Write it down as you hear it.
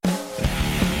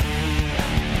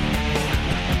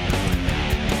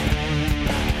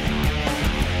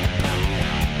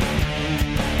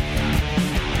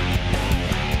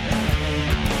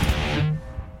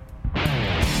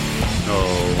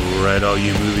all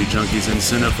you movie junkies and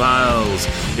cinephiles.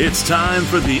 It's time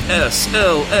for the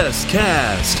SLS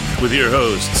Cast with your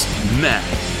hosts, Matt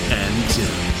and Tim.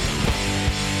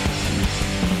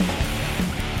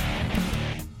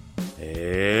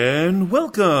 And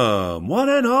welcome, one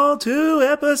and all, to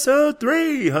episode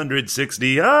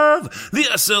 360 of the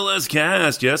SLS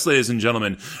Cast. Yes, ladies and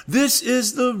gentlemen, this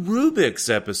is the Rubik's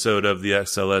episode of the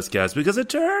SLS Cast because it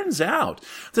turns out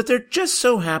that there just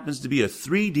so happens to be a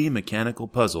 3D mechanical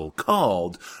puzzle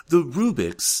called the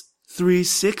Rubik's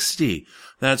 360.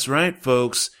 That's right,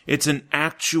 folks. It's an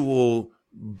actual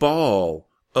ball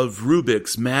of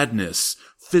Rubik's madness.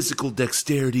 Physical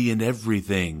dexterity and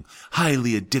everything.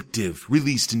 Highly addictive.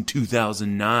 Released in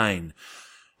 2009.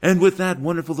 And with that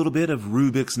wonderful little bit of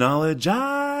Rubik's knowledge,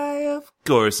 I, of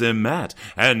course, am Matt.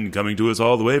 And coming to us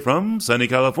all the way from sunny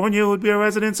California would be our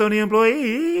resident Sony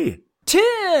employee,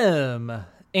 Tim!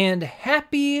 And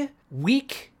happy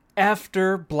week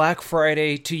after Black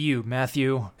Friday to you,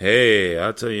 Matthew. Hey,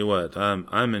 I'll tell you what.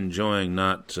 I'm enjoying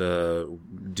not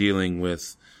dealing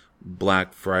with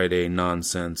Black Friday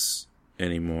nonsense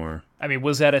anymore. I mean,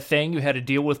 was that a thing you had to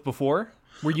deal with before?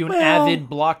 Were you an avid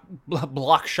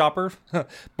block shopper?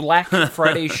 Black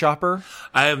Friday shopper?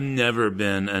 I have never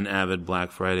been an avid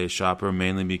Black Friday shopper,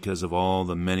 mainly because of all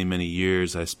the many, many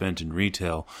years I spent in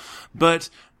retail.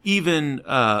 But even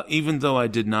though I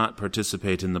did not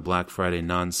participate in the Black Friday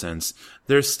nonsense,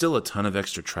 there's still a ton of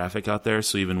extra traffic out there.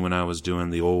 So even when I was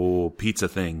doing the old pizza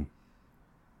thing,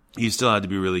 you still had to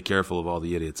be really careful of all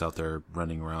the idiots out there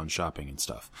running around shopping and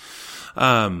stuff.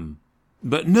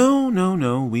 But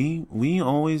no. We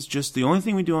always just, the only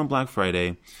thing we do on Black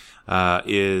Friday,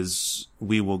 is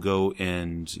we will go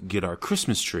and get our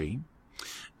Christmas tree.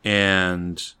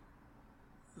 And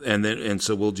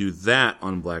so we'll do that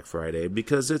on Black Friday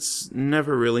because it's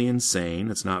never really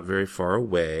insane. It's not very far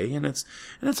away and it's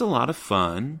a lot of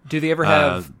fun. Do they ever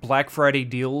have Black Friday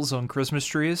deals on Christmas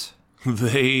trees?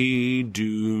 They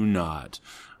do not.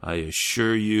 I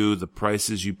assure you, the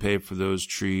prices you pay for those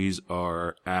trees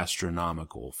are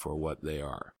astronomical for what they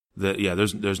are.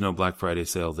 There's no Black Friday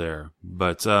sale there.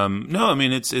 But no, I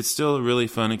mean it's still a really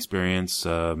fun experience.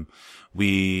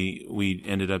 We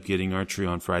ended up getting our tree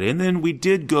on Friday, and then we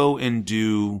did go and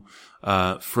do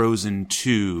Frozen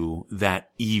 2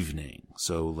 that evening.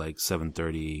 So like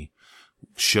 7:30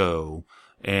 show,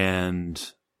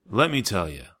 and let me tell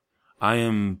you, I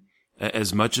am,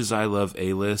 as much as I love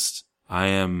A-List, I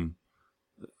am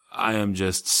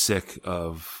just sick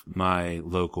of my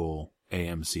local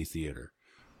AMC theater.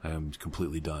 I am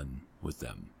completely done with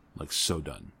them. Like, so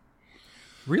done.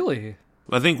 Really?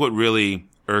 I think what really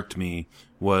irked me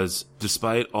was,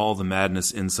 despite all the madness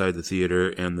inside the theater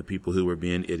and the people who were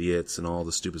being idiots and all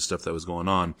the stupid stuff that was going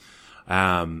on,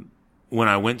 when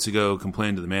I went to go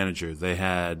complain to the manager, they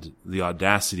had the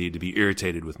audacity to be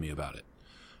irritated with me about it.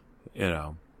 You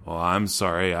know, well, I'm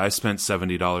sorry, I spent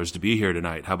 $70 to be here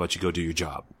tonight. How about you go do your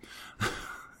job?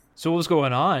 So what was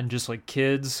going on? Just like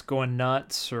kids going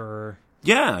nuts, or?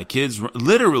 Yeah, kids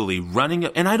literally running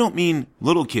up, and I don't mean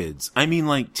little kids. I mean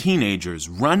like teenagers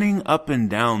running up and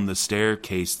down the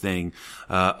staircase thing,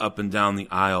 up and down the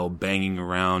aisle, banging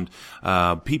around,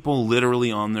 people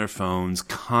literally on their phones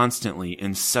constantly,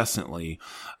 incessantly,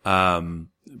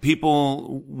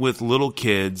 people with little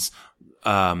kids,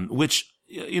 which,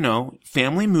 you know,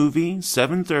 family movie,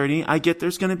 7:30. I get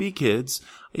there's going to be kids,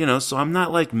 you know, so I'm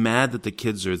not like mad that the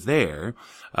kids are there.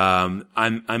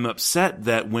 I'm upset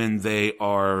that when they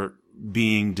are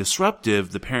being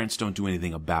disruptive, the parents don't do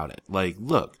anything about it. Like,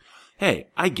 look, hey,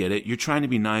 I get it. You're trying to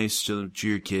be nice to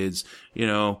your kids. You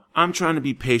know, I'm trying to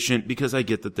be patient because I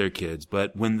get that they're kids.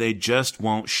 But when they just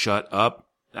won't shut up,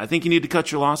 I think you need to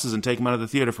cut your losses and take them out of the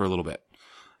theater for a little bit.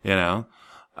 You know?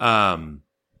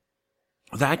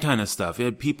 That kind of stuff. It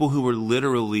had people who were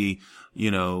literally,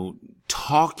 you know,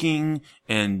 talking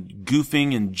and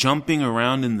goofing and jumping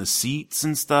around in the seats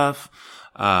and stuff.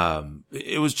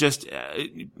 It was just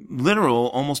literal,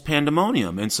 almost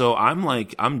pandemonium. And so I'm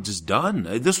like, I'm just done.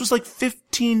 This was like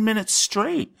 15 minutes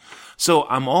straight. So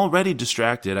I'm already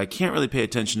distracted. I can't really pay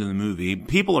attention to the movie.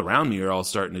 People around me are all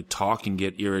starting to talk and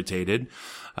get irritated.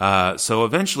 So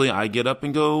eventually I get up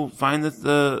and go find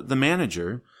the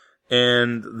manager.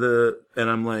 And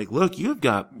I'm like, look, you've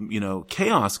got, you know,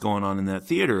 chaos going on in that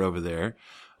theater over there.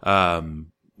 And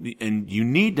you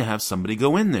need to have somebody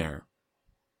go in there.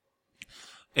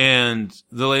 And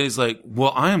the lady's like,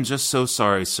 well, I am just so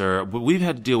sorry, sir, but we've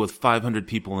had to deal with 500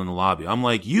 people in the lobby. I'm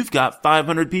like, you've got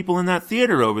 500 people in that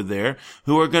theater over there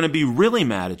who are going to be really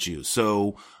mad at you.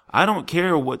 So I don't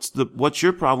care what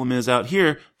your problem is out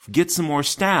here. Get some more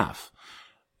staff.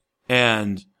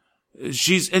 And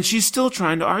she's still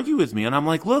trying to argue with me. And I'm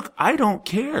like, look, I don't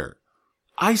care.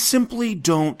 I simply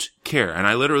don't care. And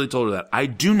I literally told her that. I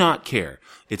do not care.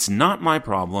 It's not my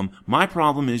problem. My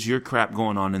problem is your crap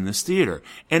going on in this theater.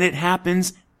 And it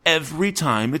happens every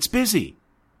time it's busy.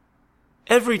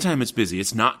 Every time it's busy.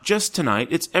 It's not just tonight.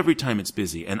 It's every time it's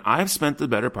busy. And I've spent the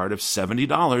better part of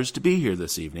 $70 to be here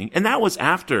this evening. And that was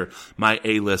after my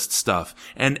A-list stuff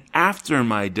and after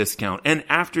my discount and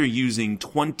after using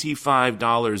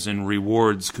 $25 in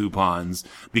rewards coupons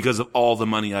because of all the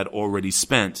money I'd already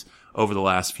spent over the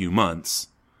last few months,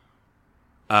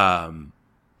 at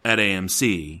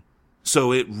AMC.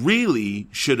 So it really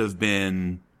should have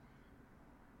been,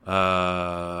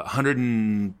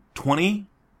 $120.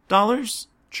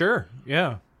 Sure,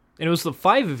 yeah. And it was the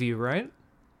 5 of you, right?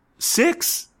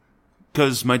 6,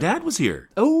 because my dad was here.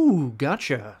 Oh,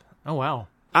 gotcha. Oh, wow.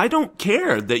 I don't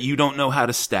care that you don't know how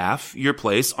to staff your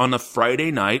place on a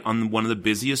Friday night on one of the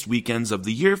busiest weekends of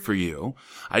the year for you.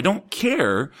 I don't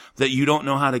care that you don't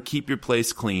know how to keep your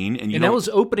place clean. And that was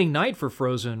opening night for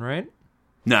Frozen, right?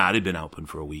 Nah, it had been open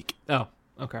for a week. Oh,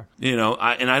 okay.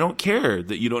 I don't care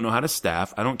that you don't know how to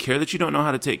staff. I don't care that you don't know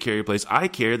how to take care of your place. I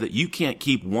care that you can't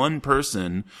keep one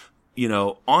person,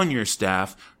 on your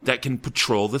staff that can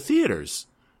patrol the theaters.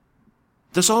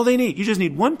 That's all they need. You just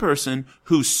need one person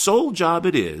whose sole job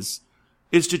it is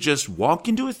to just walk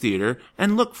into a theater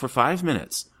and look for 5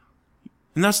 minutes.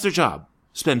 And that's their job.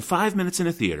 Spend 5 minutes in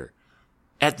a theater.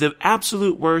 At the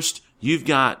absolute worst, you've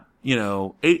got,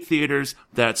 8 theaters.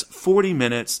 That's 40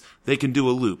 minutes. They can do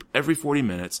a loop every 40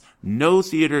 minutes. No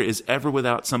theater is ever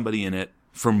without somebody in it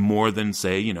for more than,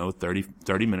 say,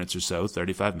 30 minutes or so,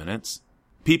 35 minutes.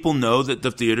 People know that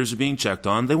the theaters are being checked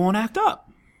on. They won't act up.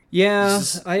 Yeah,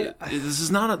 this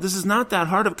is not that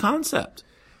hard of a concept.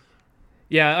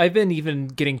 Yeah, I've been even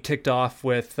getting ticked off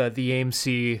with the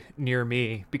AMC near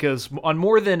me because on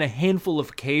more than a handful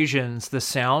of occasions the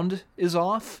sound is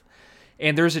off,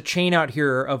 and there's a chain out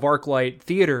here of ArcLight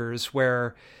theaters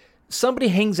where somebody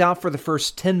hangs out for the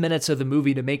first 10 minutes of the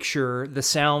movie to make sure the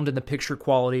sound and the picture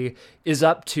quality is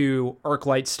up to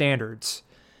ArcLight standards.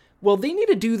 Well, they need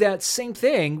to do that same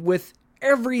thing with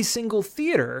every single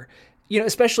theater.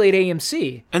 Especially at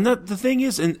AMC. And the thing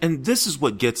is, and this is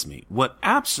what gets me, what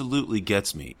absolutely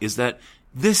gets me, is that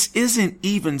this isn't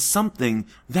even something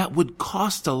that would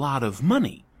cost a lot of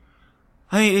money.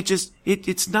 I mean,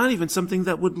 it's not even something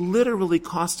that would literally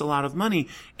cost a lot of money,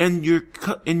 and your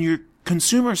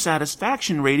consumer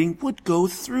satisfaction rating would go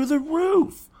through the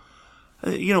roof.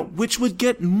 Which would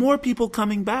get more people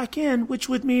coming back in, which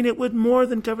would mean it would more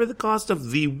than cover the cost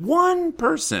of the one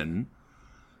person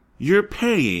you're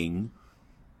paying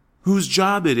whose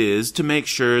job it is to make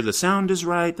sure the sound is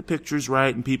right, the picture's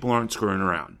right, and people aren't screwing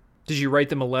around. Did you write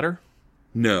them a letter?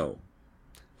 No.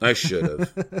 I should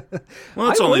have.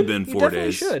 Well, it's only been 4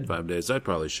 days, 5 days. I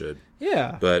probably should.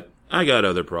 Yeah. But I got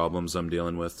other problems I'm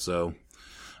dealing with, so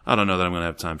I don't know that I'm going to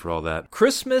have time for all that.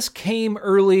 Christmas came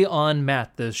early on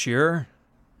Matt this year.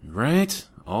 Right?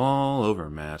 All over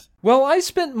Matt. Well, I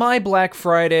spent my Black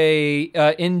Friday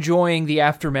enjoying the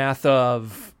aftermath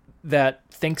of that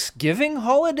Thanksgiving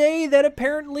holiday that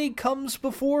apparently comes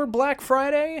before Black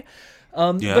Friday.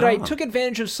 But I took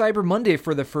advantage of Cyber Monday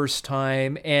for the first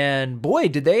time, and boy,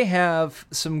 did they have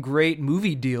some great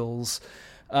movie deals.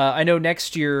 I know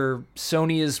next year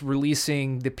Sony is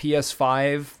releasing the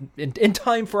PS5 in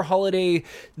time for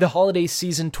the holiday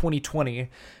season 2020,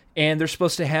 and they're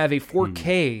supposed to have a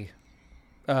 4K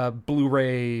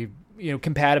Blu-ray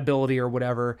compatibility or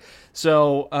whatever.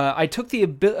 So I took the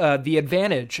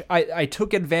advantage. I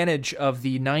took advantage of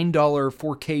the $9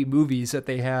 4K movies that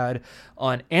they had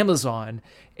on Amazon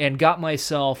and got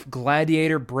myself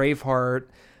Gladiator, Braveheart,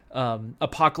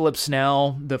 Apocalypse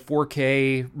Now, the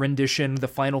 4K rendition, the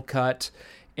final cut,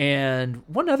 and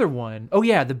one other one. Oh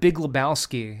yeah, The Big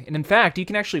Lebowski. And in fact, you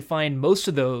can actually find most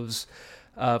of those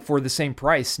for the same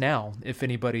price now, if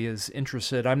anybody is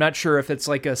interested. I'm not sure if it's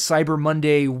like a Cyber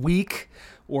Monday week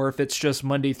or if it's just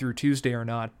Monday through Tuesday or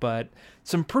not, but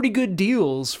some pretty good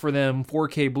deals for them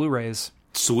 4K Blu-rays.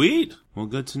 Sweet. Well,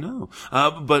 good to know.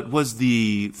 But was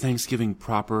the Thanksgiving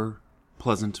proper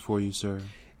pleasant for you, sir?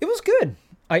 It was good.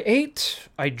 I ate,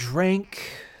 I drank,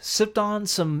 sipped on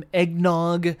some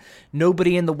eggnog.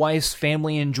 Nobody in the wife's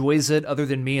family enjoys it other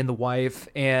than me and the wife,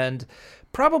 and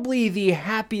probably the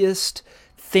happiest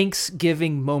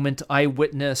Thanksgiving moment I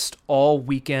witnessed all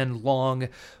weekend long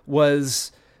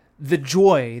was the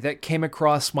joy that came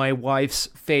across my wife's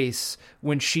face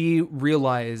when she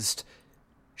realized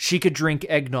she could drink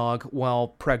eggnog while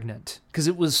pregnant, because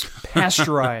it was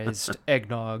pasteurized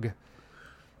eggnog.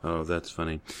 Oh, that's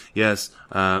funny. Yes,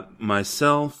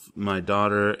 myself, my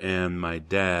daughter, and my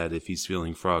dad, if he's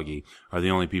feeling froggy, are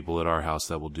the only people at our house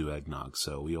that will do eggnog.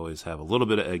 So we always have a little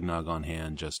bit of eggnog on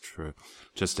hand just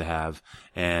to have.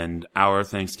 And our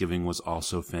Thanksgiving was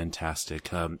also fantastic.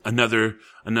 Another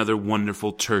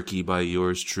wonderful turkey by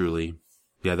yours truly.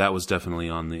 Yeah, that was definitely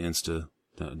on the Insta.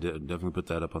 Definitely put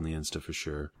that up on the Insta for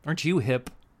sure. Aren't you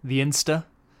hip? The Insta?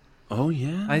 Oh,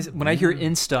 yeah. When I hear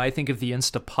Insta, I think of the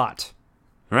Insta pot.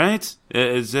 Right?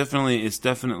 It's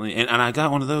definitely, and I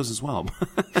got one of those as well.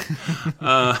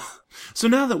 So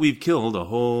now that we've killed a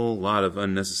whole lot of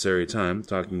unnecessary time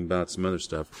talking about some other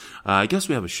stuff, I guess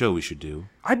we have a show we should do.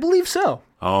 I believe so.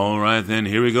 All right, then,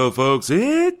 here we go, folks.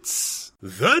 It's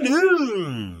the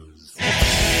news.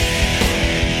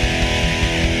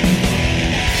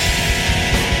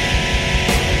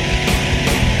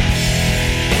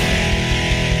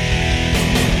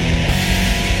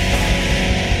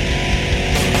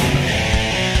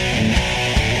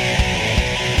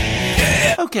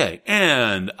 Okay,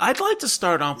 and I'd like to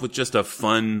start off with just a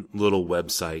fun little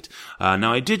website.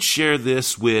 Now, I did share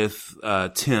this with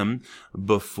Tim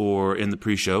before in the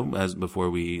pre-show, before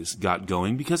we got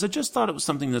going, because I just thought it was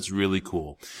something that's really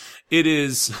cool. It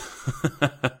is,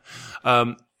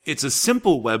 it's a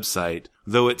simple website,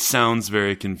 though it sounds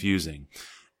very confusing.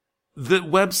 The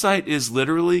website is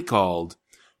literally called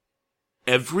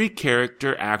Every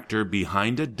Character Actor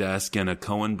Behind a Desk in a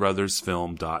Coen Brothers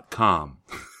Film.com.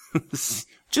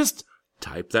 Just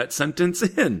type that sentence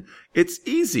in. It's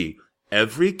easy.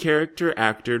 Every character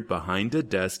acted behind a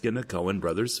desk in a Coen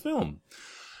Brothers film.com.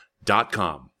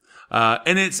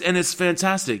 And it's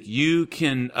fantastic. You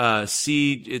can,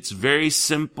 see it's very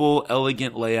simple,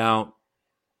 elegant layout.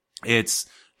 It's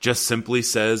just simply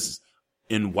says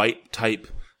in white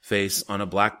typeface on a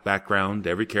black background,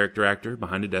 every character actor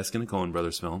behind a desk in a Coen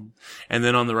Brothers film. And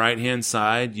then on the right hand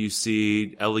side, you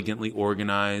see elegantly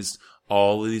organized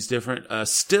all of these different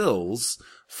stills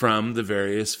from the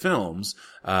various films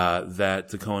that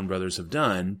the Coen brothers have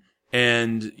done,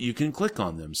 and you can click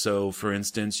on them. So, for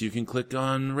instance, you can click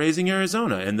on Raising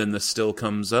Arizona, and then the still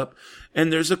comes up,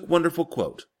 and there's a wonderful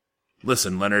quote.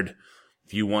 Listen, Leonard,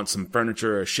 if you want some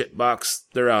furniture or a shit box,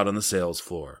 they're out on the sales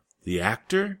floor. The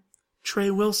actor?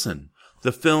 Trey Wilson.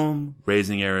 The film,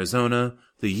 Raising Arizona,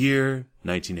 the year,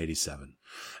 1987.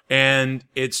 And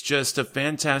it's just a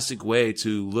fantastic way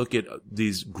to look at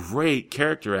these great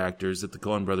character actors that the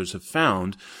Coen brothers have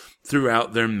found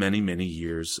throughout their many, many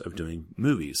years of doing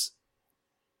movies.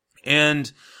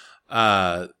 And,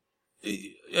 I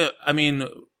mean,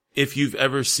 if you've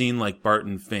ever seen like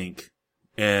Barton Fink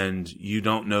and you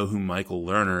don't know who Michael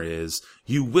Lerner is,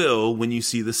 you will when you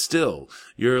see the still.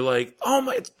 You're like, oh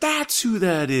my, that's who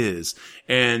that is.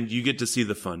 And you get to see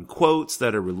the fun quotes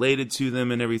that are related to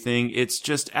them and everything. It's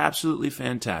just absolutely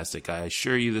fantastic. I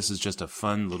assure you this is just a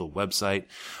fun little website.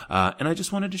 And I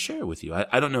just wanted to share it with you.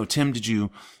 I don't know, Tim, did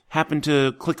you happen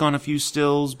to click on a few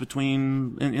stills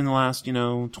in the last,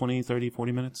 20, 30,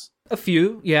 40 minutes? A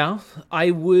few, yeah.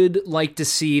 I would like to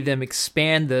see them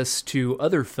expand this to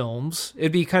other films.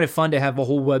 It'd be kind of fun to have a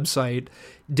whole website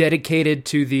dedicated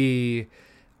to the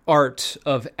art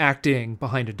of acting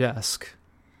behind a desk.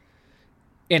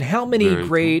 And how many Very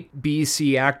great cool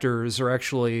BC actors are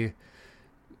actually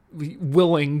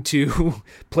willing to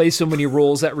play so many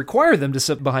roles that require them to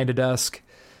sit behind a desk?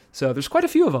 So there's quite a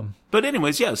few of them. But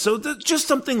anyways, yeah, so just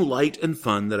something light and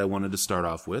fun that I wanted to start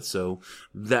off with. So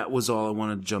that was all I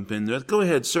wanted to jump in there. Go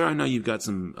ahead, sir. I know you've got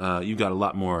you've got a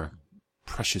lot more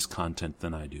precious content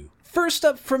than I do. First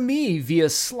up from me via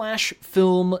 /film.com,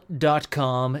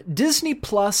 Disney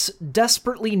Plus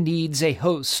desperately needs a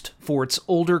host for its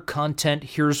older content.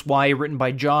 Here's Why, written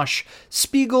by Josh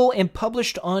Spiegel and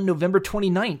published on November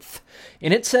 29th.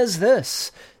 And it says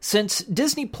this: since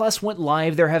Disney Plus went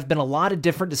live, there have been a lot of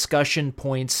different discussion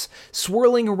points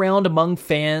swirling around among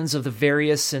fans of the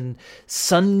various and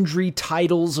sundry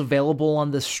titles available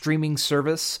on the streaming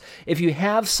service. If you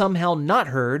have somehow not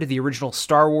heard, the original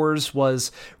Star Wars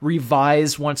was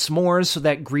revised once more so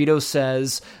that Greedo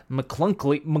says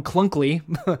McClunky,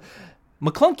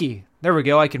 there we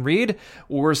go, I can read,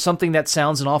 or something that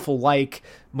sounds an awful like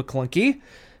McClunky,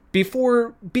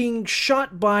 before being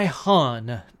shot by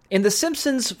Han. And The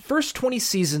Simpsons' first 20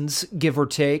 seasons, give or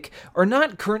take, are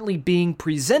not currently being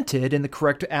presented in the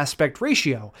correct aspect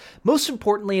ratio. Most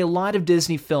importantly, a lot of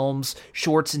Disney films,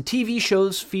 shorts, and TV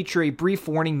shows feature a brief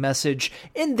warning message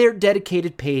in their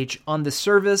dedicated page on the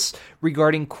service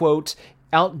regarding, quote,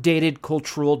 outdated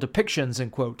cultural depictions,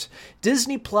 end quote.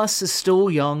 Disney Plus is still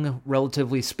young,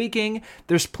 relatively speaking.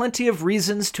 There's plenty of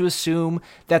reasons to assume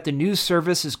that the news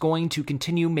service is going to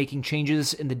continue making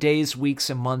changes in the days, weeks,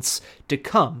 and months to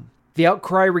come. The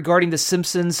outcry regarding The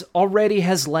Simpsons already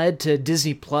has led to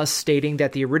Disney Plus stating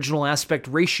that the original aspect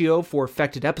ratio for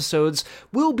affected episodes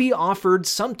will be offered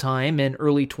sometime in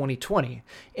early 2020.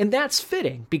 And that's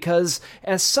fitting, because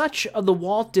as such, the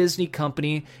Walt Disney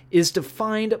Company is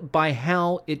defined by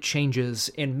how it changes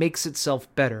and makes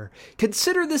itself better.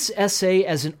 Consider this essay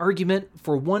as an argument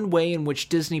for one way in which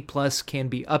Disney Plus can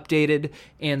be updated,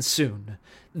 and soon.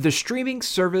 The streaming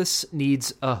service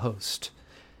needs a host.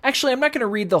 Actually, I'm not going to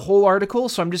read the whole article,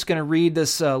 so I'm just going to read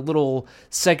this little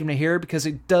segment here because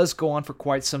it does go on for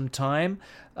quite some time.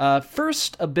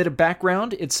 First, a bit of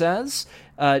background. It says,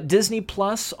 Disney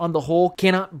Plus, on the whole,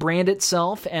 cannot brand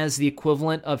itself as the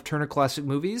equivalent of Turner Classic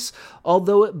Movies.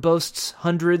 Although it boasts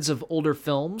hundreds of older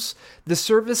films, the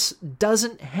service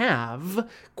doesn't have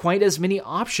quite as many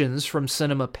options from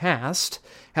cinema past.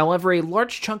 However, a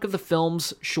large chunk of the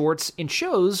films, shorts, and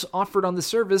shows offered on the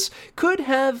service could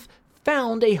have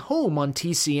found a home on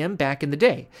TCM back in the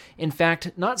day. In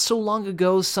fact, not so long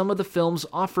ago, some of the films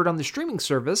offered on the streaming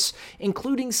service,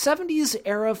 including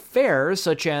 70s-era fare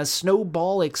such as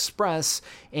Snowball Express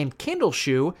and Candle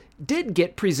Shoe, did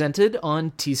get presented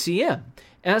on TCM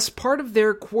as part of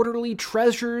their quarterly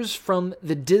Treasures from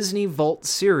the Disney Vault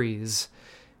series.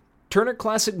 Turner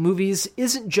Classic Movies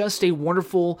isn't just a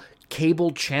wonderful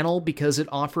cable channel because it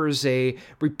offers a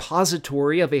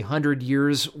repository of 100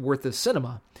 years worth of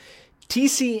cinema.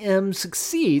 TCM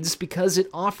succeeds because it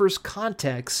offers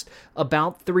context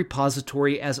about the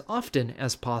repository as often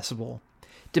as possible.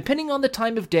 Depending on the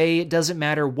time of day, it doesn't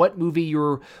matter what movie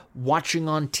you're watching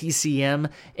on TCM,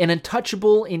 an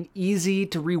untouchable and easy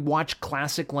to rewatch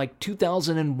classic like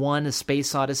 2001: A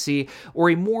Space Odyssey, or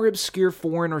a more obscure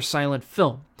foreign or silent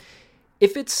film.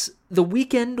 If it's the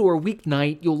weekend or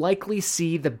weeknight, you'll likely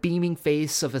see the beaming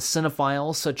face of a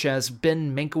cinephile such as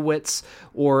Ben Mankiewicz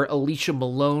or Alicia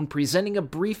Malone presenting a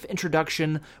brief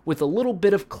introduction with a little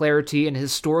bit of clarity and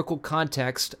historical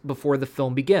context before the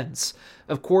film begins.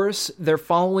 Of course, they're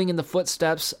following in the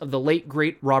footsteps of the late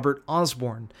great Robert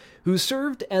Osborne, who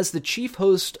served as the chief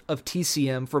host of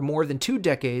TCM for more than 2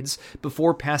 decades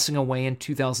before passing away in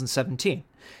 2017.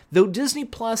 Though Disney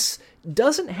Plus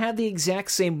doesn't have the exact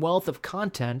same wealth of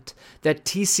content that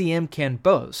TCM can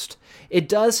boast, it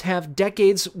does have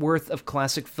decades worth of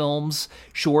classic films,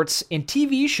 shorts, and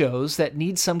TV shows that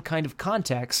need some kind of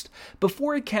context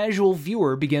before a casual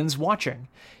viewer begins watching.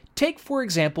 Take, for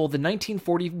example, the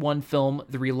 1941 film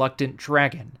The Reluctant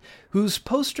Dragon, whose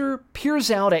poster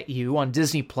peers out at you on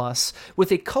Disney Plus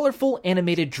with a colorful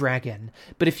animated dragon,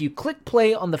 but if you click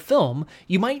play on the film,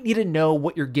 you might need to know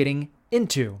what you're getting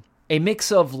into. A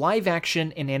mix of live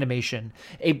action and animation,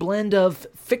 a blend of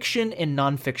fiction and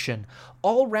nonfiction,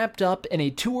 all wrapped up in a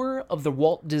tour of the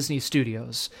Walt Disney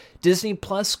Studios. Disney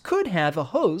Plus could have a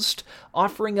host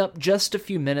offering up just a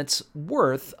few minutes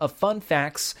worth of fun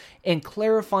facts and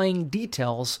clarifying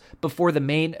details before the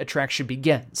main attraction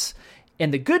begins.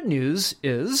 And the good news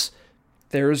is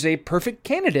there's a perfect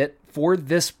candidate for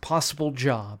this possible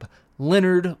job: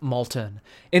 Leonard Maltin.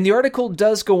 And the article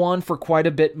does go on for quite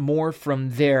a bit more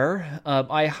from there.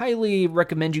 I highly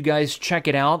recommend you guys check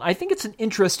it out. I think it's an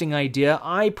interesting idea.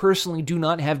 I personally do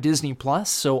not have Disney Plus,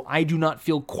 so I do not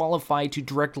feel qualified to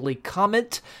directly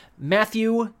comment.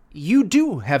 Matthew, you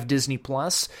do have Disney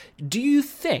Plus. Do you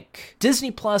think Disney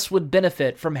Plus would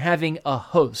benefit from having a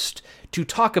host to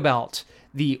talk about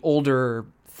the older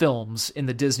films in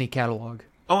the Disney catalog?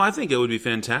 Oh, I think it would be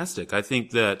fantastic. I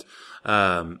think that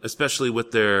especially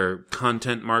with their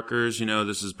content markers,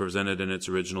 this is presented in its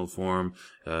original form.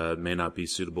 It may not be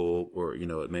suitable, or,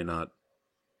 it may not,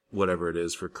 whatever it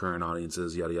is for current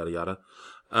audiences, yada, yada, yada.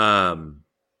 I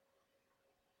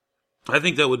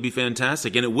think that would be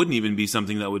fantastic. And it wouldn't even be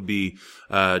something that would be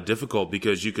difficult,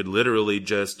 because you could literally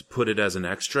just put it as an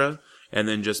extra and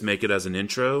then just make it as an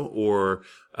intro, or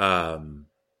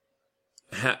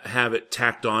have it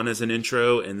tacked on as an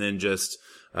intro and then just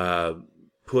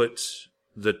put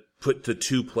the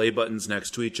 2 play buttons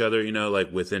next to each other,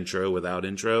 like with intro, without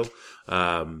intro,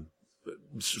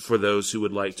 for those who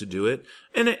would like to do it.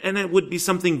 And it would be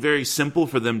something very simple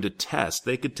for them to test.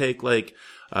 They could take with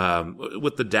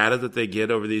the data that they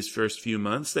get over these first few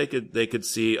months, they could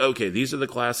see, okay, these are the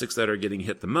classics that are getting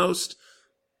hit the most.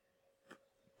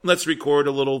 Let's record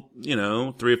a little,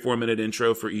 3 or 4 minute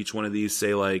intro for each one of these,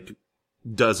 say like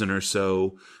dozen or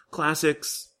so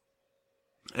classics.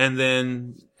 And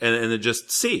then just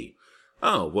see,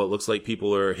 oh, well, it looks like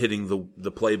people are hitting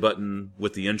the play button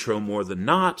with the intro more than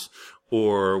not,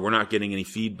 or we're not getting any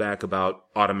feedback about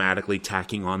automatically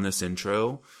tacking on this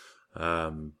intro,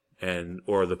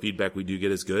 or the feedback we do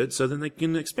get is good, so then they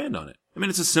can expand on it. I mean,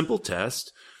 it's a simple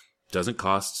test, doesn't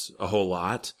cost a whole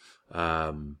lot,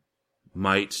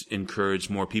 might encourage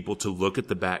more people to look at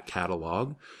the back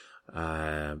catalog.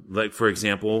 Like, for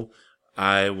example,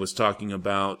 I was talking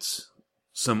about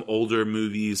some older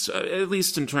movies, at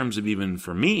least in terms of even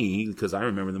for me, because I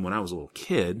remember them when I was a little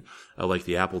kid, like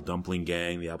The Apple Dumpling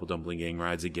Gang, The Apple Dumpling Gang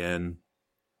Rides Again.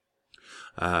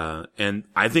 And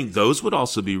I think those would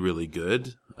also be really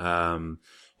good.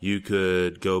 You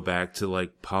could go back to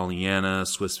like Pollyanna,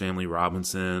 Swiss Family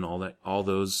Robinson, all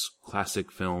those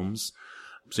classic films.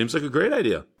 Seems like a great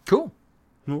idea. Cool.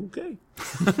 Okay.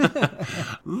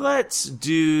 Let's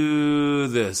do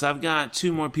this. I've got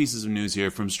 2 more pieces of news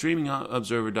here from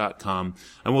streamingobserver.com,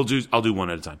 and I'll do one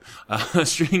at a time.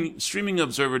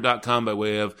 Streamingobserver.com, by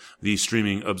way of the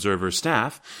Streaming Observer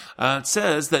staff,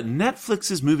 says that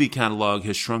Netflix's movie catalog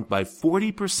has shrunk by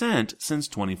 40% since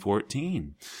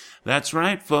 2014. That's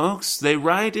right, folks. They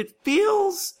write, if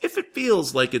it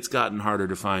feels like it's gotten harder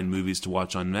to find movies to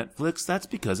watch on Netflix, that's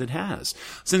because it has.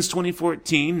 Since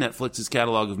 2014, Netflix's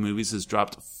catalog of movies has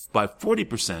dropped by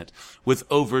 40%, with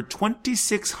over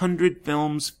 2,600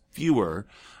 films fewer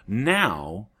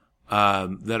now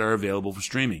that are available for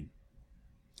streaming.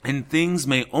 And things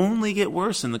may only get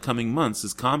worse in the coming months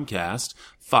as Comcast,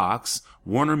 Fox,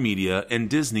 Warner Media, and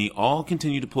Disney all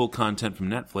continue to pull content from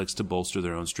Netflix to bolster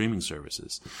their own streaming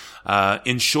services.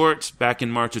 In short, back in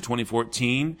March of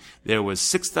 2014, there was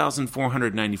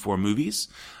 6,494 movies.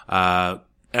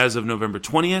 As of November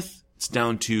 20th, it's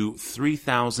down to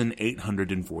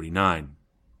 3,849.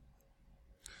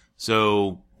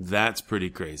 So that's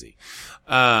pretty crazy.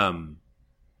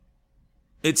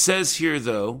 It says here,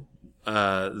 though,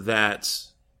 that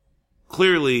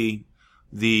clearly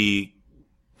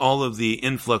all of the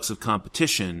influx of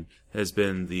competition has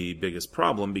been the biggest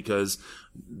problem, because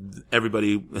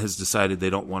everybody has decided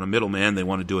they don't want a middleman, they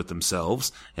want to do it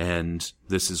themselves, and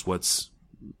this is what's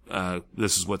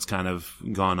kind of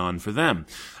gone on for them.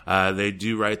 They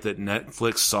do write that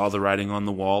Netflix saw the writing on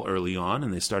the wall early on,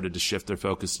 and they started to shift their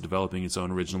focus to developing its own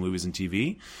original movies and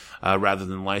TV, rather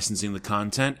than licensing the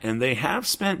content, and they have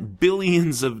spent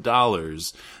billions of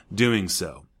dollars doing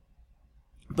so.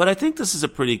 But I think this is a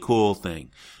pretty cool thing.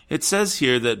 It says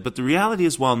here but the reality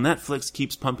is, while Netflix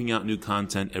keeps pumping out new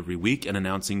content every week and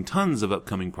announcing tons of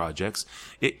upcoming projects,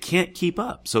 it can't keep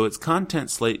up, so its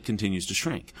content slate continues to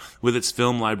shrink, with its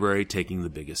film library taking the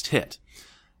biggest hit.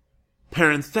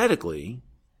 Parenthetically,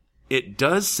 it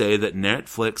does say that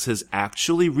Netflix has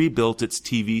actually rebuilt its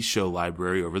TV show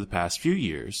library over the past few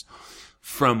years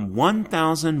from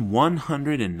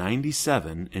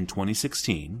 1,197 in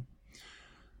 2016,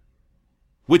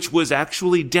 which was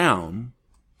actually down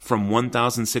from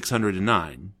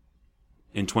 1,609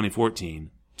 in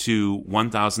 2014 to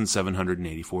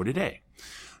 1,784 today.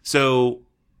 So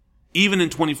even in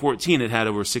 2014, it had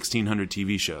over 1,600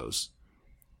 TV shows.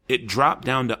 It dropped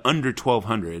down to under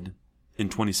 1,200 in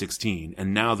 2016,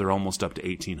 and now they're almost up to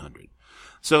 1,800.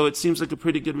 So it seems like a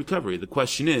pretty good recovery. The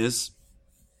question is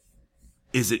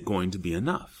it going to be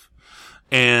enough?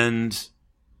 And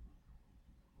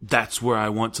that's where I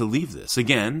want to leave this.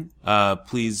 Again,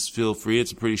 please feel free.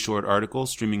 It's a pretty short article,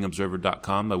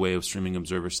 streamingobserver.com, by way of Streaming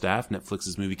Observer staff.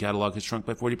 Netflix's movie catalog has shrunk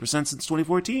by 40% since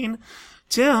 2014.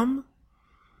 Tim,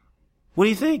 what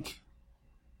do you think?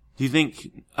 Do you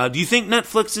think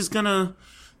Netflix is gonna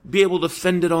be able to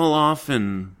fend it all off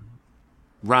and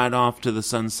ride off to the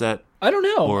sunset? I don't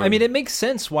know. I mean, it makes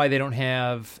sense why they don't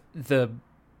have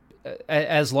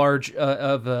as large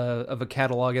of a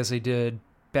catalog as they did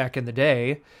back in the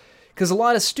day, because a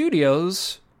lot of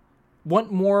studios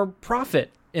want more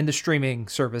profit in the streaming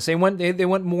service. They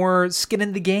want more skin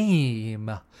in the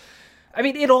game. I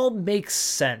mean, it all makes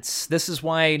sense. This is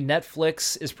why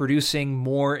Netflix is producing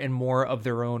more and more of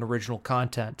their own original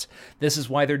content. This is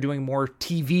why they're doing more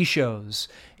TV shows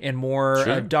and more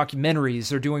documentaries.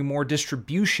 They're doing more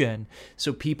distribution,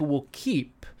 so people will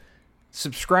keep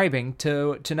subscribing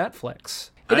to Netflix.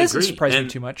 It doesn't surprise me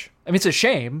too much. I mean, it's a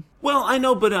shame. Well, I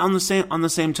know, but on the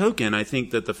same token, I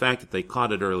think that the fact that they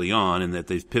caught it early on and that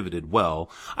they've pivoted well.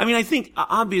 I mean, I think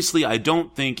obviously I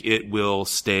don't think it will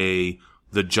stay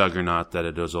the juggernaut that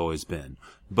it has always been,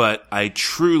 but I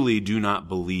truly do not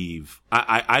believe.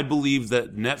 I believe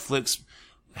that Netflix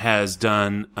has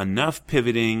done enough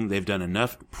pivoting. They've done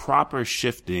enough proper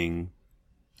shifting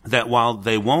that while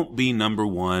they won't be number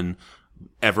one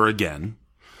ever again,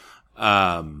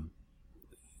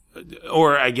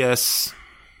 or I guess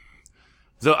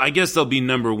Though I guess they'll be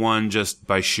number one just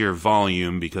by sheer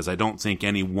volume, because I don't think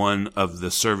any one of the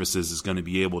services is going to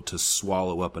be able to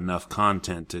swallow up enough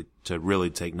content to really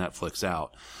take Netflix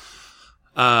out.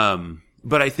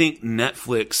 But I think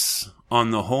Netflix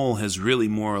on the whole has really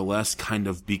more or less kind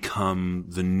of become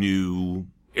the new,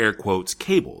 air quotes,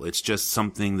 cable. It's just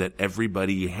something that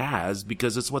everybody has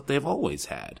because it's what they've always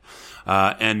had.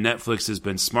 And Netflix has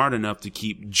been smart enough to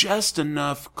keep just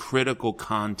enough critical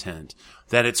content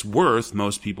that it's worth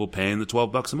most people paying the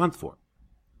 $12 a month for.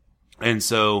 And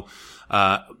so,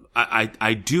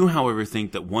 I do, however,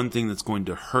 think that one thing that's going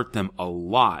to hurt them a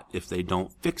lot if they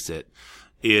don't fix it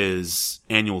is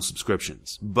annual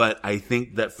subscriptions. But I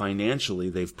think that financially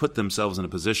they've put themselves in a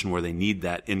position where they need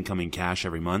that incoming cash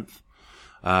every month,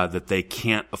 that they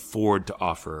can't afford to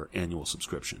offer annual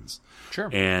subscriptions. Sure.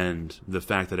 And the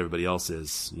fact that everybody else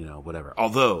is, whatever.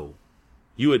 Although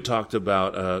you had talked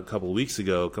about a couple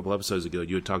episodes ago,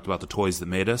 you had talked about the toys that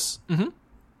made us. Mm-hmm.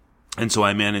 And so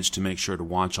I managed to make sure to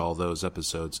watch all those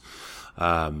episodes.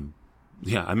 I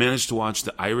managed to watch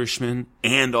The Irishman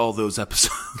and all those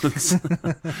episodes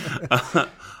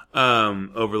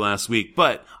over last week.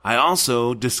 But I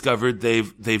also discovered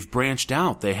they've branched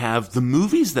out. They have the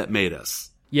movies that made us.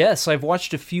 Yes, I've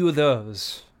watched a few of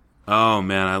those. Oh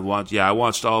man, I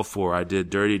watched all four. I did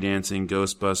Dirty Dancing,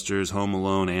 Ghostbusters, Home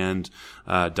Alone, and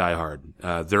Die Hard.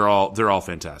 They're all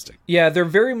fantastic. Yeah, they're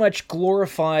very much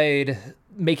glorified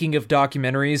making of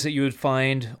documentaries that you would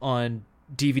find on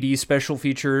DVD special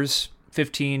features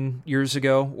 15 years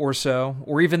ago or so,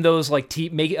 or even those like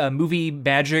movie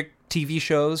magic TV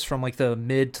shows from like the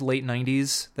mid to late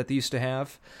 90s that they used to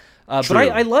have. But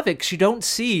I love it because you don't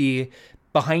see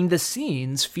behind the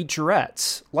scenes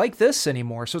featurettes like this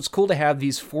anymore. So it's cool to have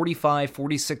these 45,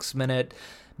 46 minute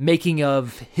making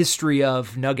of history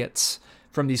of nuggets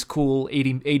from these cool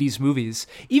 80s movies.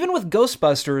 Even with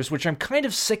Ghostbusters, which I'm kind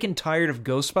of sick and tired of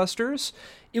Ghostbusters,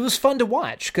 it was fun to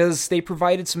watch because they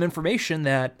provided some information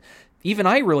that even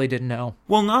I really didn't know.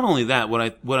 Well, not only that,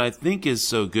 what I think is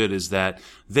so good is that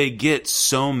they get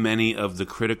so many of the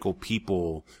critical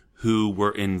people who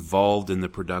were involved in the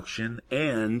production,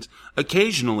 and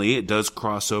occasionally it does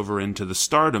cross over into the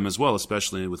stardom as well,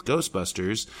 especially with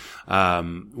Ghostbusters,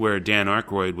 where Dan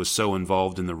Aykroyd was so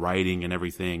involved in the writing and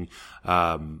everything,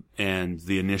 and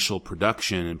the initial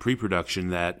production and pre-production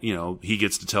that, he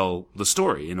gets to tell the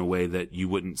story in a way that you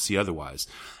wouldn't see otherwise.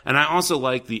 And I also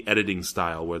like the editing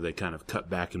style where they kind of cut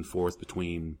back and forth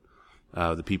between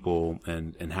the people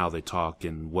and how they talk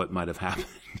and what might have happened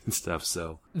and stuff.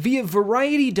 So via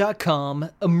Variety.com,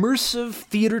 immersive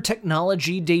theater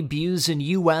technology debuts in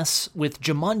U.S. with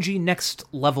Jumanji Next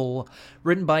Level,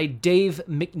 written by Dave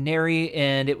McNary,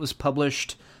 and it was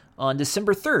published on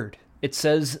December 3rd. It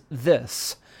says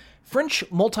this: French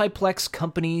multiplex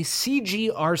company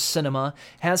CGR Cinema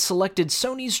has selected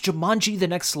Sony's Jumanji: The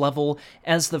Next Level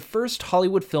as the first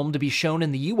Hollywood film to be shown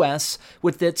in the U.S.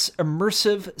 with its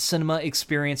immersive cinema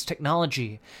experience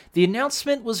technology. The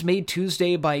announcement was made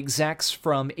Tuesday by execs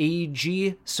from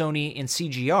AEG, Sony, and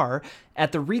CGR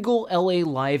at the Regal LA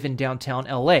Live in downtown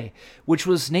LA, which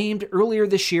was named earlier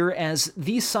this year as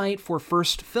the site for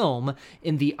first film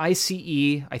in the ICE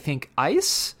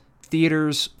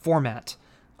theaters format.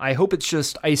 I hope it's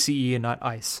just ICE and not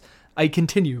ICE. I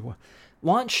continue.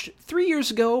 Launched 3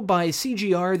 years ago by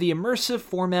CGR, the immersive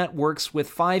format works with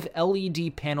 5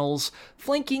 LED panels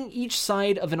flanking each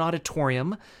side of an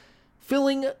auditorium,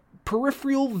 filling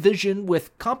peripheral vision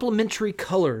with complementary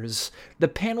colors. The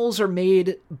panels are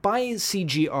made by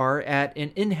CGR at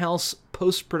an in-house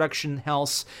post-production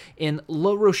house in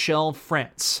La Rochelle,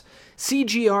 France.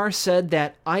 CGR said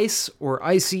that ICE, or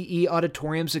ICE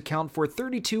auditoriums, account for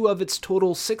 32 of its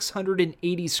total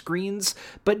 680 screens,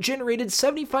 but generated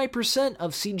 75%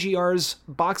 of CGR's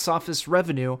box office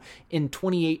revenue in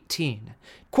 2018.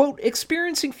 Quote,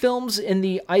 experiencing films in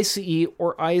the ICE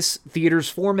or ICE theaters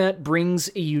format brings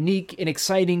a unique and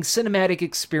exciting cinematic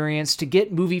experience to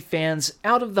get movie fans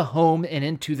out of the home and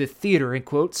into the theater, end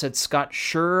quote, said Scott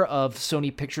Schur of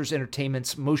Sony Pictures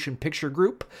Entertainment's Motion Picture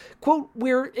Group. Quote,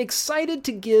 we're excited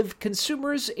to give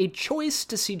consumers a choice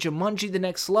to see Jumanji: The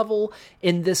Next Level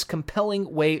in this compelling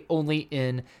way only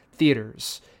in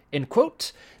theaters. End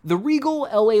quote. The Regal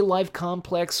LA Live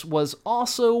Complex was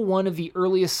also one of the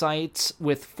earliest sites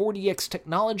with 4DX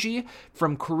technology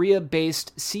from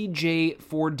Korea-based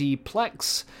CJ4D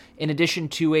Plex. In addition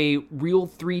to a real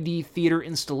 3D theater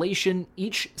installation,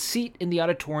 each seat in the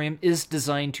auditorium is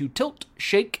designed to tilt,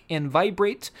 shake, and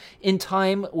vibrate in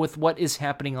time with what is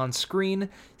happening on screen.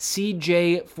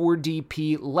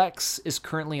 CJ4DP Lex is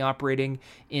currently operating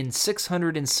in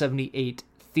 678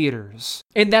 theaters.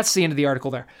 And that's the end of the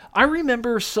article there. I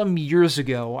remember some years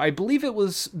ago, I believe it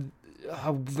was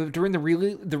during the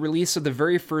release of the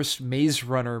very first Maze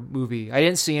Runner movie. I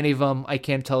didn't see any of them. I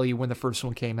can't tell you when the first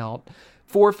one came out.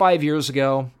 4 or 5 years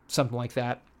ago, something like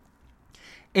that.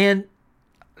 And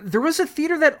there was a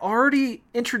theater that already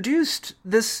introduced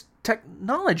this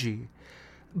technology,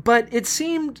 but it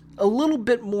seemed a little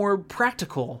bit more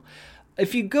practical.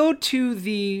 If you go to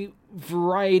the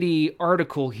Variety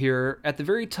article here, at the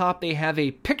very top they have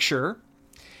a picture,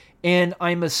 and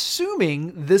I'm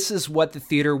assuming this is what the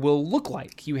theater will look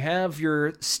like. You have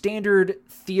your standard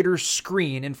theater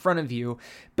screen in front of you,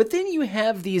 but then you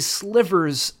have these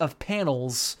slivers of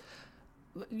panels,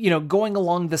 going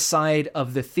along the side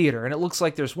of the theater. And it looks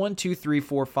like there's 1, 2, 3,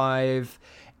 4, 5,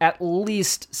 at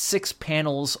least 6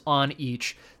 panels on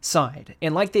each side.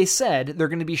 And like they said, they're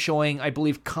going to be showing, I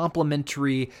believe,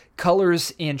 complementary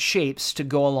colors and shapes to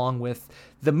go along with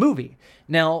the movie.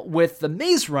 Now, with the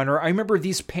Maze Runner, I remember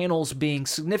these panels being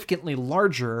significantly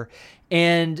larger,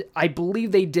 and I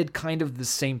believe they did kind of the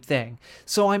same thing.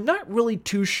 So I'm not really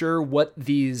too sure what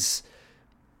these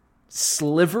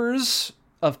slivers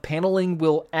of paneling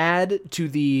will add to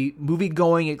the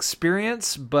movie-going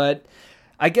experience, but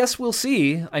I guess we'll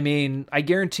see. I mean, I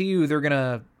guarantee you they're going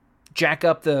to jack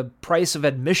up the price of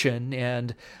admission,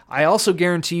 and I also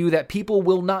guarantee you that people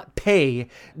will not pay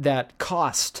that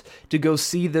cost to go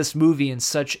see this movie in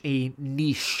such a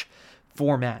niche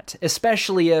format,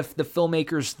 especially if the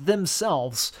filmmakers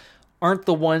themselves aren't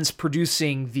the ones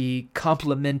producing the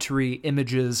complementary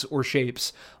images or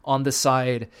shapes on the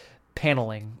side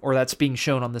paneling, or that's being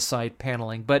shown on the side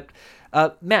paneling. But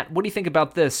Matt, what do you think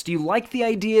about this? Do you like the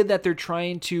idea that they're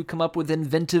trying to come up with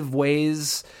inventive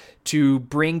ways to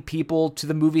bring people to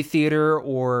the movie theater,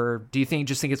 or do you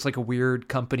just think it's like a weird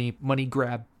company money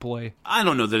grab ploy? I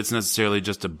don't know that it's necessarily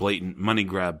just a blatant money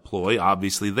grab ploy.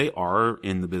 Obviously, they are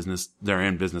in the business. They're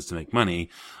in business to make money.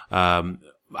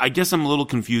 I guess I'm a little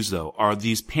confused, though. Are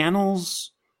these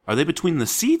panels, are they between the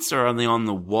seats, or are they on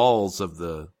the walls of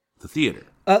the theater?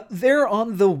 They're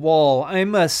on the wall.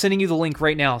 I'm sending you the link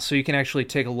right now so you can actually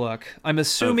take a look. I'm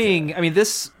assuming, okay.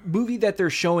 This movie that they're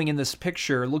showing in this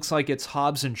picture looks like it's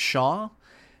Hobbs and Shaw.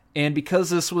 And because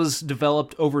this was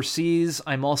developed overseas,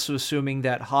 I'm also assuming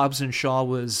that Hobbs and Shaw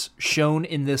was shown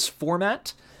in this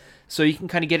format. So you can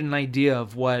kind of get an idea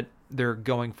of what they're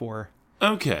going for.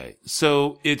 Okay,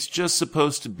 so it's just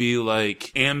supposed to be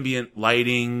like ambient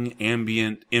lighting,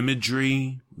 ambient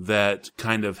imagery that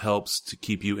kind of helps to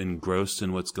keep you engrossed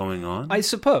in what's going on? I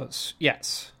suppose,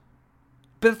 yes.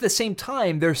 But at the same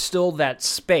time, there's still that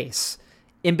space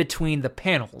in between the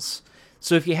panels.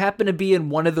 So if you happen to be in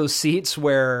one of those seats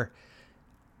where,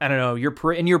 I don't know,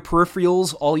 in your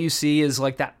peripherals, all you see is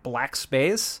like that black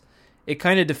space, it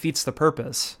kind of defeats the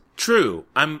purpose. True.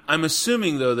 I'm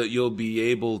assuming, though, that you'll be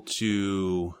able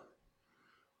to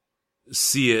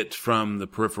see it from the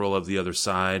peripheral of the other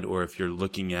side, or if you're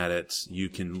looking at it, you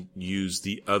can use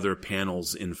the other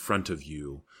panels in front of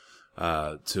you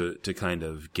to kind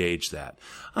of gauge that.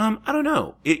 I don't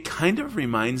know. It kind of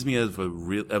reminds me of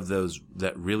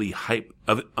that really hype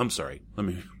of. I'm sorry. Let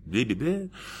me.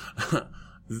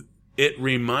 It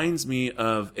reminds me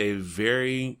of a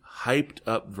very hyped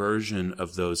up version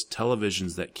of those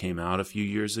televisions that came out a few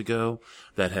years ago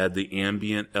that had the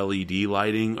ambient LED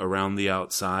lighting around the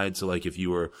outside. So like if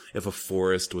a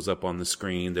forest was up on the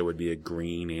screen, there would be a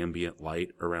green ambient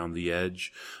light around the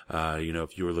edge.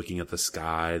 If you were looking at the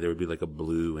sky, there would be like a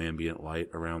blue ambient light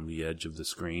around the edge of the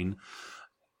screen.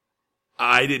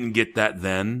 I didn't get that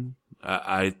then.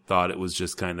 I thought it was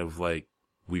just kind of like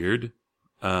weird.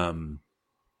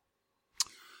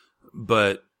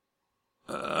 But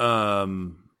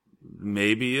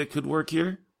maybe it could work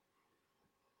here.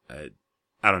 I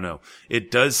don't know. It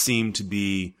does seem to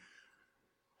be.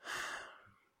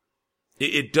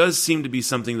 It does seem to be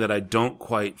something that I don't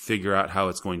quite figure out how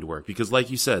it's going to work, because, like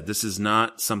you said, this is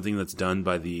not something that's done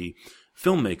by the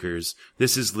filmmakers.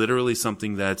 This is literally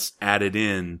something that's added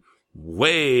in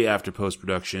way after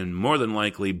post-production, more than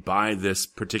likely by this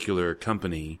particular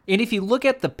company. And if you look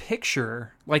at the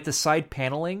picture, like the side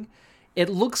paneling, it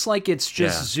looks like it's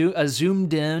just a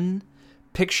zoomed-in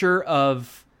picture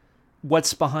of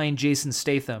what's behind Jason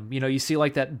Statham. You see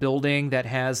like that building that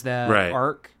has that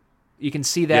arc. You can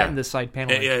see that in the side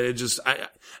paneling. Yeah,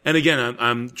 and again,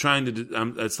 I'm trying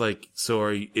to. It's like, so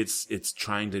are you, it's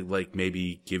trying to like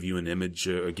maybe give you an image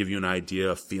or give you an idea,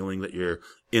 a feeling that you're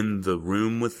in the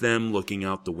room with them, looking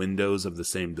out the windows of the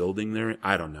same building there.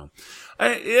 I don't know.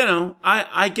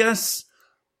 I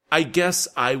guess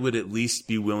I would at least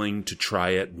be willing to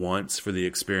try it once for the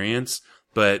experience,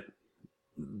 but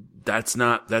that's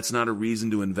not a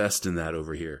reason to invest in that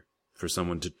over here for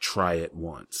someone to try it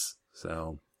once.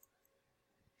 So,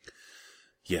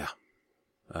 yeah.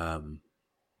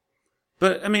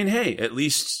 But I mean, hey, at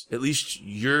least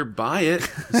you're by it,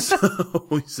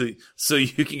 so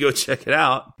you can go check it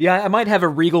out. Yeah, I might have a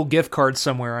Regal gift card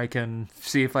somewhere. I can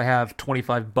see if I have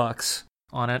 $25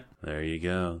 on it. There you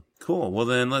go. Cool. Well,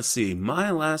 then let's see. My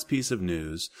last piece of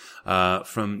news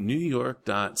from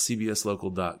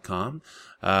newyork.cbslocal.com,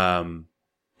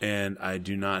 and I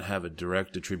do not have a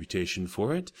direct attribution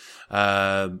for it.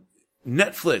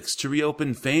 Netflix to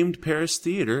reopen famed Paris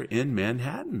Theater in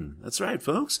Manhattan. That's right,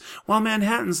 folks. While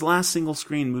Manhattan's last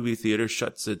single-screen movie theater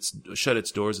shut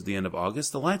its doors at the end of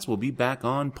August, the lights will be back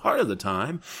on part of the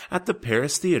time at the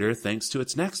Paris Theater thanks to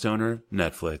its next owner,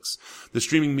 Netflix. The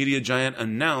streaming media giant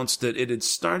announced that it had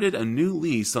started a new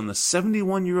lease on the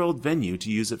 71-year-old venue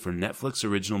to use it for Netflix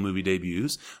original movie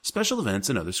debuts, special events,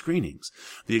 and other screenings.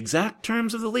 The exact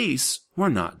terms of the lease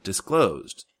were not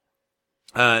disclosed.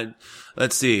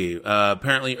 Let's see.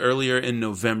 Apparently earlier in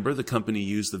November, the company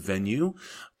used the venue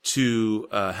to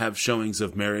have showings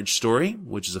of Marriage Story,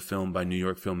 which is a film by New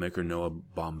York filmmaker Noah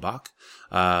Baumbach.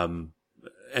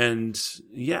 And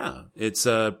yeah, it's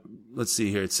let's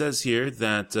see here. It says here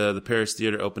that the Paris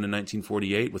Theater opened in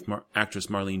 1948 with actress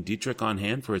Marlene Dietrich on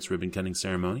hand for its ribbon-cutting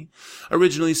ceremony.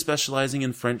 Originally specializing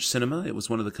in French cinema, it was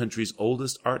one of the country's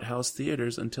oldest art house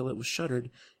theaters until it was shuttered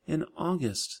in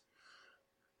August.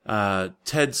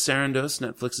 Ted Sarandos,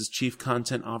 Netflix's chief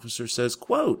content officer, says,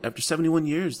 quote, after 71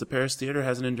 years, the Paris Theater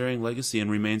has an enduring legacy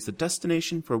and remains the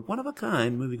destination for a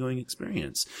one-of-a-kind movie-going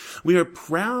experience. We are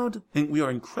proud, and we are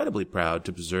incredibly proud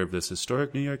to preserve this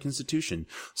historic New York institution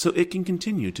so it can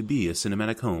continue to be a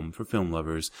cinematic home for film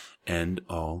lovers, end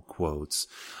all quotes.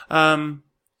 What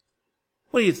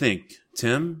do you think,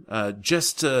 Tim?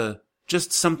 Just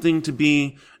something to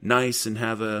be nice and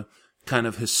have a kind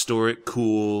of historic,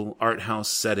 cool art house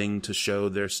setting to show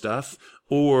their stuff,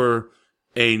 or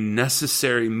a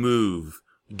necessary move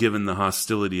given the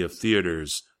hostility of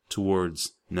theaters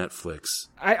towards Netflix?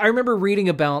 I remember reading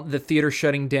about the theater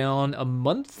shutting down a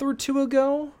month or two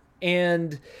ago,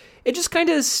 and it just kind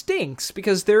of stinks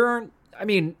because there aren't, I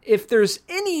mean, if there's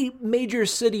any major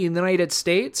city in the United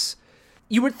States,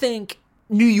 you would think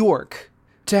New York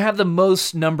to have the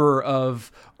most number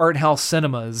of art house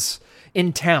cinemas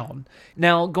in town.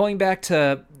 Now, going back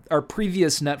to our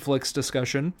previous Netflix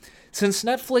discussion, since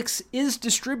Netflix is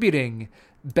distributing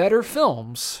better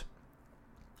films,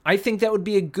 I think that would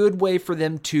be a good way for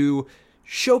them to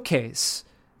showcase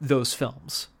those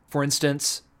films. For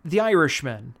instance, The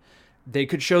Irishman. They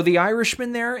could show The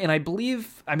Irishman there, and I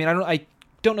believe, I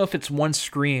don't know if it's one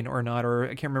screen or not, or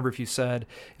I can't remember if you said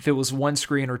if it was one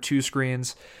screen or two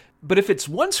screens. But if it's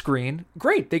one screen,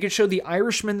 great. They could show The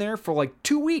Irishman there for like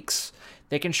 2 weeks.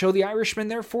 They can show The Irishman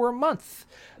there for a month.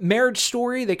 Marriage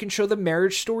Story, they can show the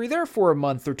Marriage Story there for a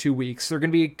month or 2 weeks. They're going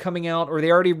to be coming out, or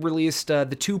they already released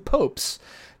The Two Popes.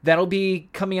 That'll be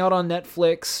coming out on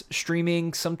Netflix,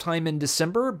 streaming sometime in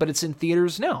December, but it's in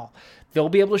theaters now. They'll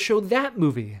be able to show that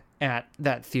movie at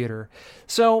that theater.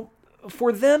 So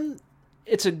for them,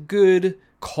 it's a good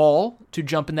call to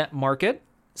jump in that market,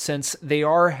 since they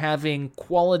are having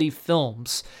quality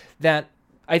films that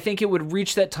I think it would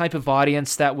reach that type of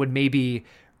audience that would maybe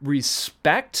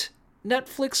respect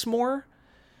Netflix more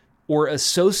or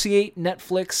associate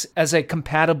Netflix as a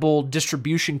compatible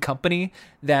distribution company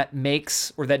that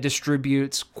makes or that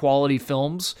distributes quality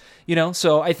films, you know?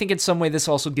 So I think in some way this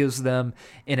also gives them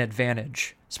an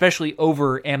advantage, especially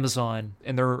over Amazon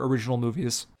and their original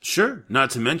movies. Sure. Not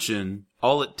to mention,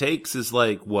 all it takes is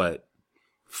like,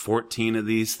 14 of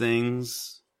these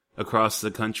things across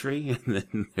the country, and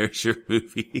then there's your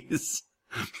movies.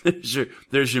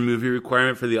 there's your movie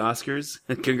requirement for the Oscars.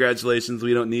 Congratulations,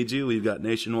 we don't need you. We've got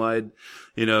nationwide,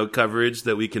 coverage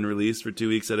that we can release for 2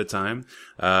 weeks at a time.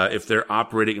 If they're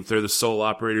the sole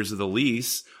operators of the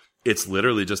lease, it's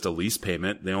literally just a lease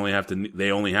payment. They only have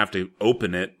to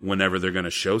open it whenever they're going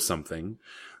to show something.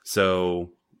 So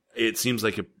it seems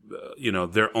like,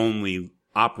 their only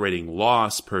operating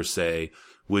loss per se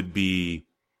would be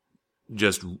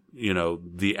just,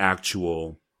 the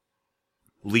actual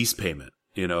lease payment,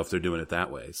 if they're doing it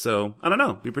that way. So I don't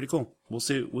know. It'd be pretty cool. We'll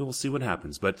see what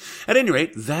happens. But at any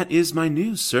rate, that is my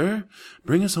news, sir.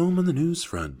 Bring us home on the news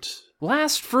front.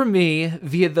 Last for me,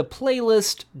 via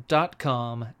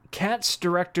theplaylist.com, Cats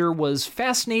director was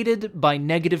fascinated by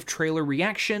negative trailer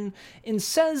reaction and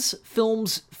says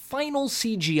film's final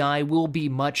CGI will be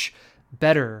much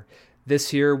better.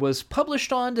 This here was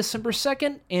published on December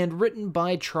 2nd and written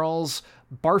by Charles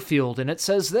Barfield, and it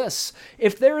says this: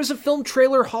 if there is a film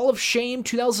trailer Hall of Shame,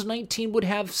 2019 would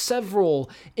have several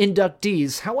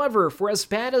inductees. However, for as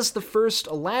bad as the first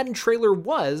Aladdin trailer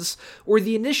was, or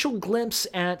the initial glimpse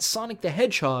at Sonic the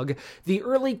Hedgehog, the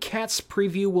early Cats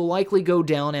preview will likely go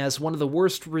down as one of the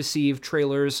worst received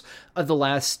trailers of the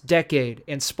last decade,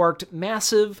 and sparked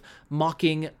massive,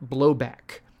 mocking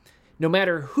blowback. No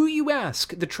matter who you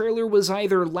ask, the trailer was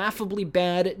either laughably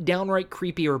bad, downright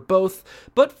creepy, or both,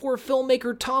 but for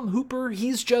filmmaker Tom Hooper,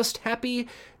 he's just happy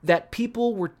that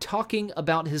people were talking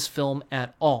about his film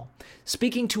at all.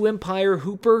 Speaking to Empire,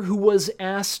 Hooper, who was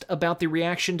asked about the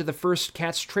reaction to the first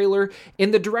Cats trailer,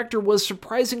 and the director was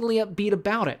surprisingly upbeat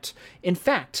about it. In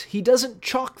fact, he doesn't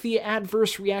chalk the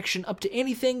adverse reaction up to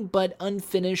anything but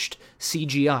unfinished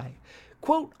CGI.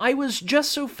 Quote, I was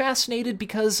just so fascinated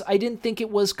because I didn't think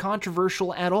it was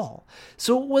controversial at all,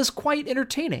 so it was quite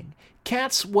entertaining.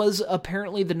 Cats was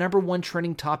apparently the #1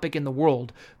 trending topic in the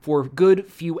world for a good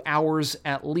few hours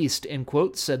at least, end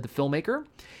quote, said the filmmaker.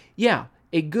 Yeah,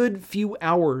 a good few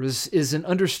hours is an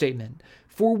understatement.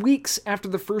 For weeks after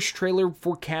the first trailer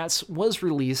for Cats was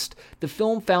released, the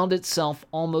film found itself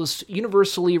almost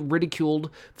universally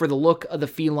ridiculed for the look of the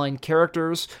feline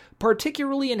characters,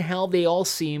 particularly in how they all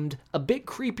seemed a bit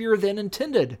creepier than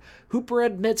intended. Hooper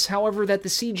admits, however, that the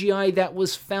CGI that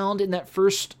was found in that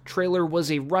first trailer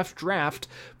was a rough draft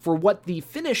for what the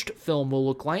finished film will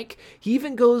look like. He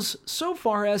even goes so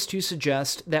far as to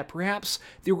suggest that perhaps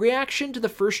the reaction to the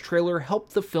first trailer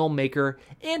helped the filmmaker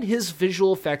and his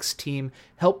visual effects team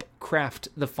help craft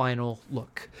the final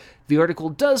look. The article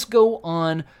does go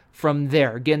on from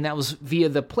there. Again, that was via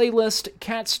the playlist.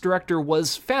 Cats director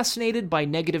was fascinated by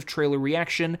negative trailer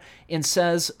reaction and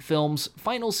says film's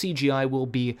final CGI will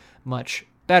be much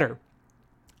better.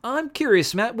 I'm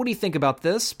curious, Matt, what do you think about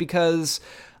this? Because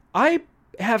I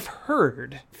have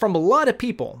heard from a lot of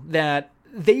people that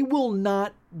they will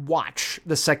not watch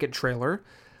the second trailer,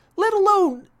 let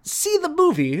alone see the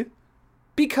movie,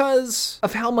 because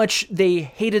of how much they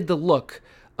hated the look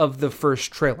of the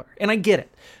first trailer. And I get it.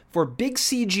 For big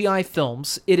CGI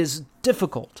films, it is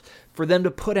difficult for them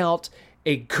to put out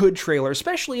a good trailer,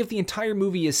 especially if the entire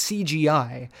movie is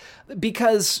CGI,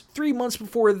 because 3 months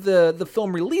before the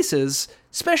film releases,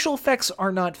 special effects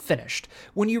are not finished.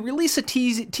 When you release a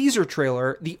teaser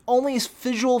trailer, the only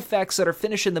visual effects that are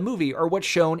finished in the movie are what's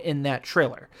shown in that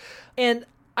trailer. And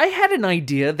I had an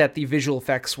idea that the visual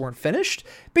effects weren't finished,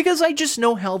 because I just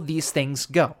know how these things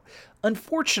go.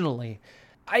 Unfortunately,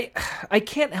 I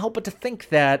can't help but to think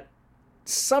that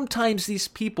sometimes these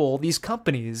people, these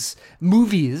companies,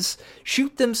 movies,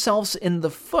 shoot themselves in the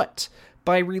foot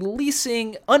by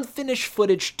releasing unfinished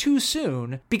footage too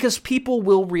soon because people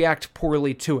will react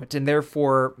poorly to it and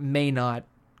therefore may not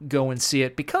go and see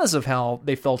it because of how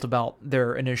they felt about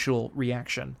their initial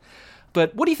reaction.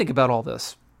 But what do you think about all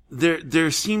this?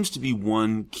 There seems to be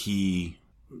one key,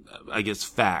 I guess,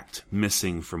 fact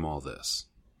missing from all this.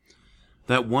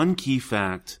 That one key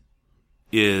fact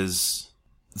is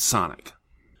Sonic.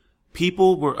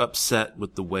 People were upset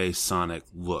with the way Sonic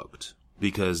looked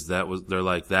because they're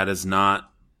like, that is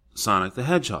not Sonic the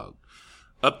Hedgehog.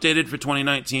 Updated for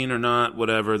 2019 or not,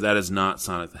 whatever, that is not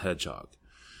Sonic the Hedgehog.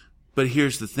 But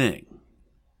here's the thing.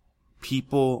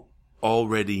 People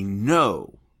already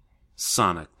know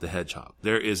Sonic the Hedgehog.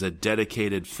 There is a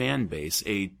dedicated fan base,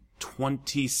 a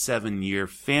 27-year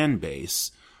fan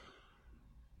base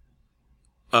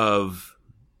of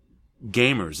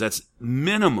gamers. That's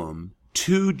minimum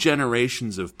 2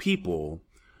 generations of people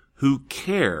who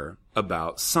care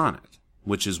about Sonic,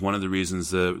 which is one of the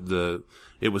reasons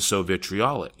it was so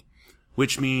vitriolic,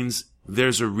 which means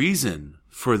there's a reason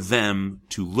for them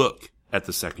to look at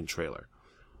the second trailer.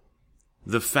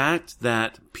 The fact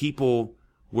that people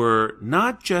were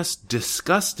not just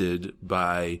disgusted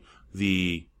by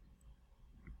the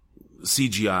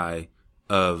CGI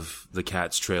of the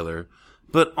Cats trailer,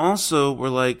 but also were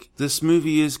like, this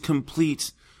movie is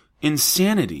complete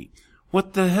insanity.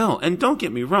 What the hell? And don't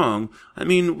get me wrong. I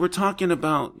mean, we're talking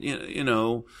about,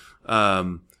 we're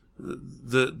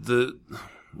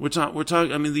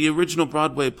talking, I mean, the original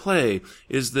Broadway play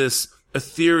is this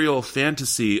ethereal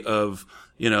fantasy of,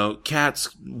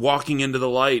 cats walking into the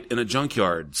light in a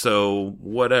junkyard. So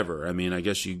whatever. I mean, I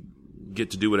guess you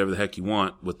get to do whatever the heck you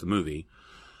want with the movie.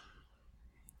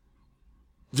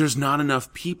 There's not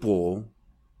enough people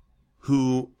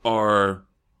who are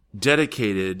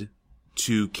dedicated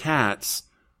to Cats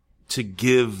to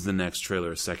give the next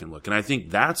trailer a second look. And I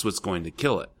think that's what's going to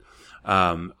kill it.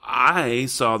 I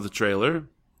saw the trailer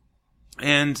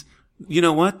and you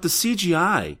know what? The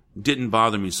CGI didn't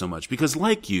bother me so much because,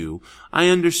 like you, I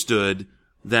understood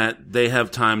that they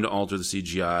have time to alter the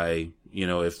CGI, you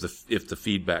know, if the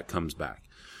feedback comes back,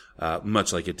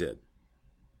 much like it did.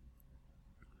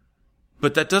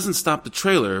 But that doesn't stop the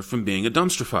trailer from being a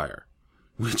dumpster fire,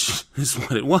 which is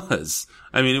what it was.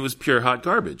 I mean, it was pure hot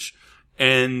garbage.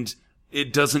 And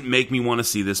it doesn't make me want to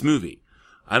see this movie.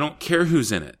 I don't care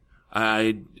who's in it.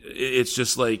 It's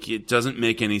just like, it doesn't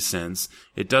make any sense.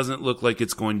 It doesn't look like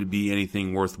it's going to be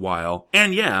anything worthwhile.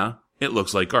 And yeah, it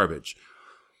looks like garbage.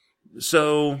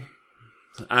 So,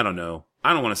 I don't know.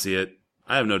 I don't want to see it.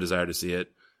 I have no desire to see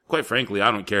it. Quite frankly,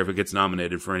 I don't care if it gets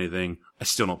nominated for anything. I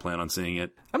still don't plan on seeing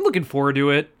it. I'm looking forward to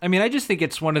it. I mean, I just think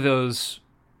it's one of those...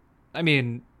 I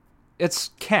mean,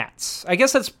 it's Cats. I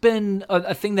guess that's been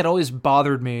a thing that always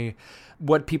bothered me,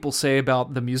 what people say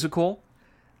about the musical.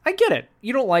 I get it.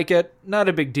 You don't like it. Not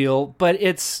a big deal. But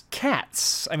it's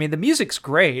Cats. I mean, the music's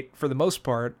great for the most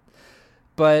part.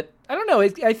 But I don't know. I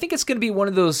think it's going to be one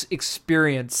of those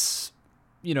experience,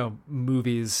 you know,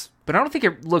 movies. But I don't think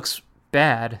it looks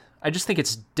bad. I just think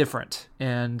it's different.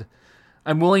 And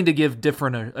I'm willing to give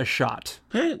different a shot.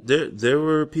 Hey, there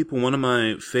were people, one of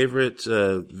my favorite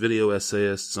video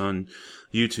essayists on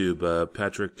YouTube,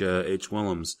 Patrick H.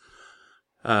 Willems,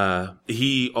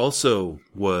 he also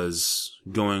was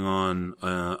going on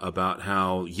about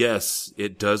how, yes,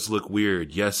 it does look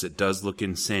weird. Yes, it does look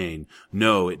insane.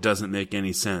 No, it doesn't make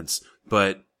any sense.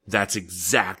 But that's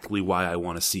exactly why I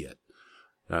want to see it.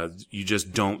 You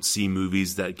just don't see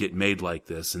movies that get made like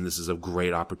this, and this is a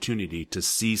great opportunity to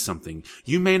see something.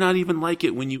 You may not even like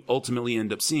it when you ultimately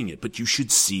end up seeing it, but you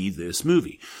should see this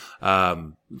movie.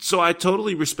 So I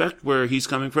totally respect where he's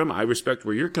coming from. I respect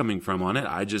where you're coming from on it.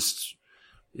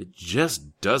 It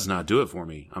just does not do it for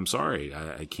me. I'm sorry.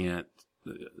 I can't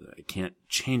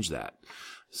change that.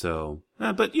 So,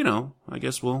 but you know, I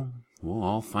guess we'll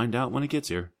all find out when it gets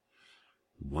here.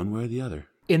 One way or the other.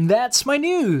 And that's my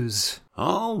news.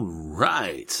 All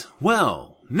right.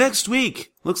 Well, next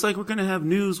week, looks like we're going to have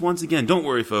news once again. Don't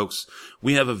worry, folks.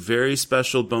 We have a very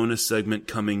special bonus segment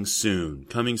coming soon.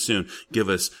 Give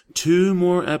us 2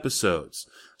 more episodes.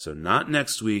 So not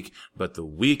next week, but the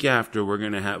week after, we're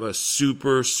going to have a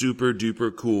super, super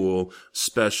duper cool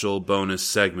special bonus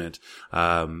segment,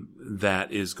 that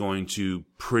is going to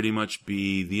pretty much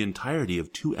be the entirety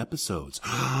of 2 episodes.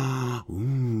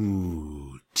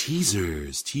 Ooh,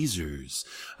 teasers,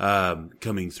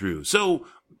 coming through. So,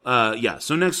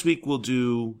 so next week we'll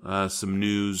do, some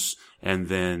news, and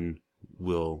then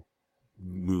we'll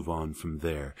move on from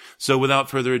there. So without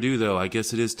further ado, though, I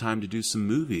guess it is time to do some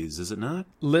movies, is it not?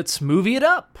 Let's movie it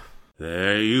up.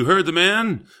 There, you heard the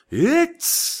man.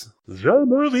 It's the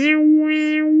movie.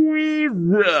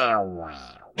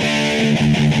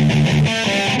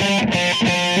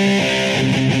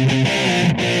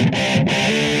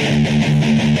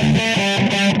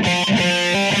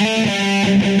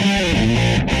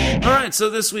 So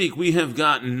this week we have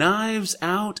got Knives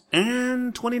Out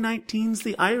and 2019's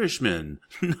The Irishman.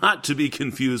 Not to be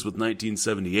confused with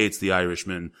 1978's The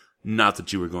Irishman. Not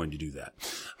that you were going to do that.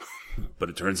 But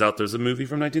it turns out there's a movie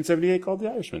from 1978 called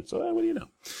The Irishman. So what do you know?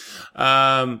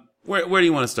 Where do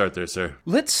you want to start there, sir?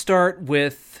 Let's start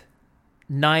with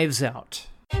Knives Out.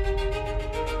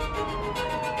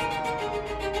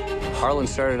 Harlan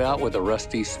started out with a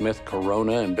Rusty Smith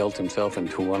Corona and built himself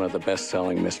into one of the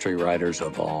best-selling mystery writers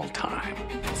of all time.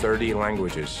 30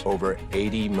 languages, over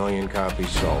 80 million copies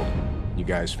sold. You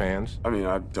guys fans? I mean,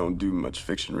 I don't do much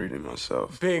fiction reading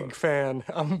myself. Big fan.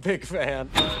 I'm a big fan.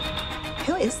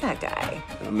 Who is that guy?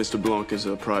 Mr. Blanc is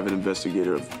a private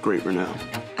investigator of great renown.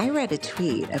 I read a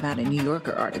tweet about a New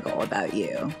Yorker article about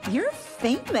you. You're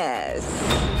famous.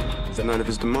 The night of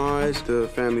his demise, the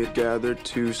family had gathered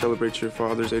to celebrate your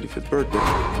father's 85th birthday.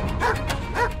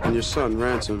 And your son,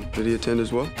 Ransom, did he attend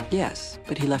as well? Yes,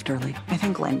 but he left early. I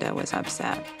think Linda was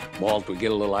upset. Walt would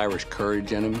get a little Irish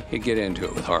courage in him. He'd get into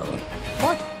it with Harlan.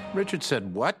 What? Richard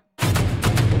said what?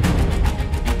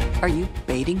 Are you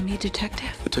baiting me,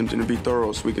 detective? Attempting to be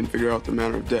thorough so we can figure out the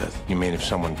manner of death. You mean if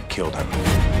someone killed him?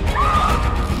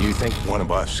 You think one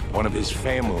of us, one of his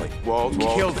family, Walt.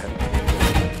 killed him?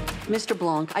 Mr.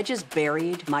 Blanc, I just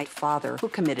buried my father who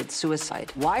committed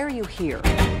suicide. Why are you here?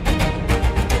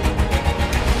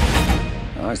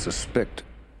 I suspect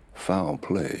foul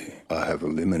play. I have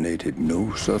eliminated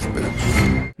no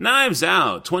suspects. Knives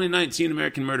Out, 2019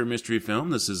 American murder mystery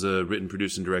film. This is written,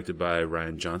 produced, and directed by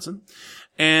Rian Johnson.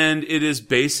 And it is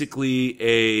basically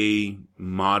a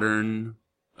modern,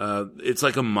 it's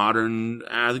like a modern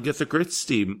Agatha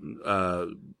Christie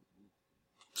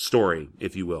story,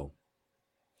 if you will.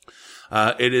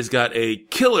 It has got a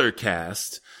killer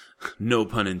cast. no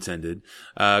pun intended,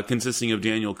 consisting of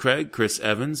Daniel Craig, Chris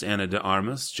Evans, Ana de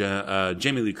Armas,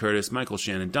 Jamie Lee Curtis, Michael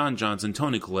Shannon, Don Johnson,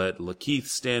 Toni Collette, Lakeith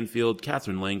Stanfield,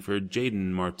 Catherine Langford,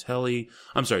 Jaden Martell,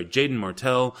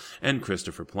 and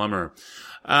Christopher Plummer.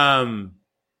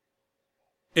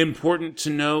 Important to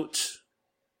note,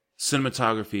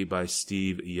 cinematography by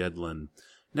Steve Yedlin.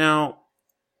 Now,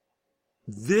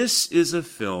 this is a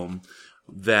film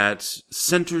that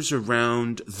centers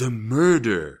around the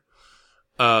murder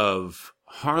of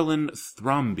Harlan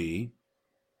Thrombey,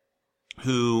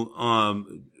 who,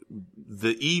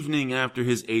 the evening after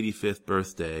his 85th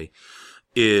birthday,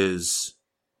 is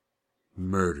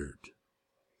murdered.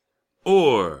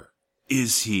 Or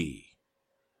is he?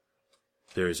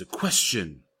 There is a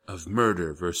question of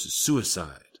murder versus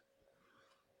suicide.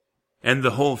 And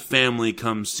the whole family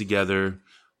comes together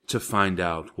to find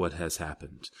out what has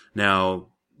happened. Now,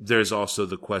 there's also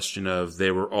the question of they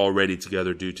were already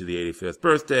together due to the 85th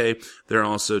birthday. They're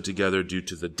also together due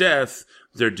to the death.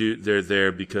 They're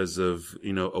there because of,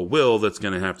 a will that's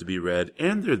going to have to be read.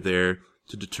 And they're there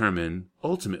to determine,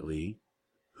 ultimately,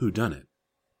 who done it.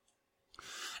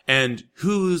 And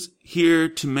who's here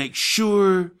to make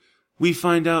sure we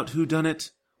find out who done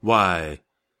it? Why,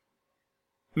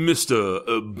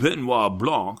 Mr. Benoit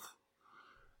Blanc,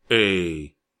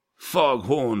 a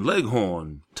foghorn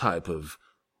leghorn type of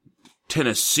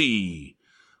Tennessee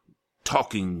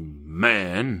talking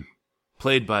man,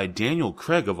 played by Daniel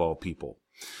Craig of all people.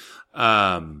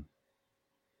 I'll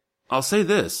say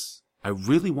this. I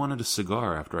really wanted a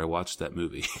cigar after I watched that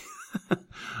movie.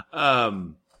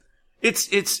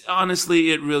 It's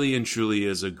honestly, it really and truly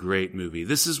is a great movie.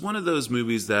 This is one of those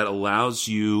movies that allows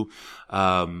you,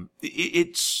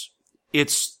 it's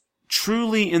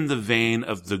truly in the vein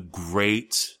of the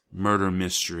great murder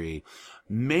mystery,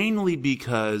 mainly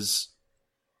because,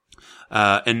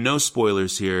 and no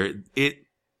spoilers here,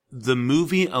 the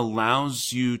movie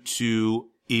allows you to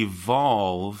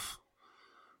evolve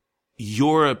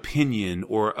your opinion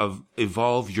or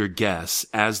evolve your guess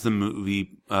as the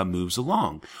movie moves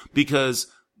along, because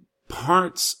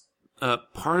parts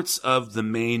of the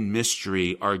main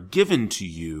mystery are given to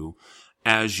you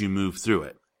as you move through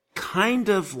it, kind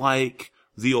of like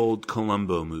the old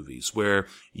Columbo movies, where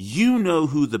you know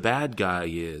who the bad guy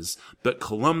is, but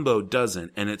Columbo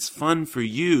doesn't, and it's fun for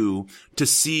you to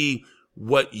see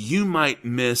what you might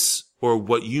miss or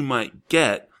what you might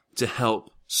get to help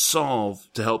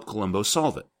Columbo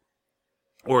solve it.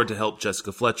 Or to help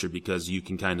Jessica Fletcher, because you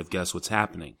can kind of guess what's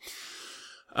happening.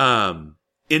 In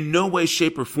no way,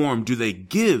 shape, or form do they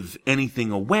give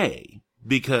anything away,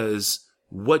 because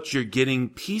what you're getting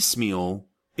piecemeal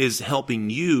is helping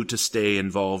you to stay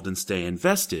involved and stay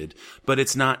invested, but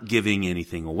it's not giving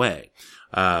anything away.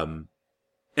 And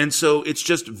so it's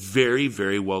just very,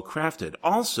 very well crafted.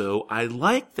 Also, I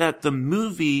like that the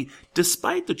movie,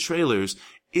 despite the trailers,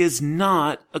 is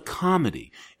not a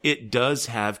comedy. It does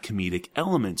have comedic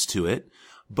elements to it,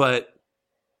 but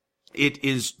it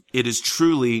is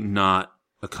truly not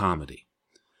a comedy.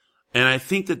 And I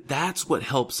think that that's what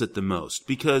helps it the most,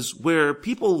 because where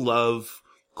people love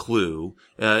Clue,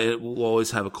 it will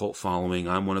always have a cult following.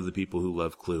 I'm one of the people who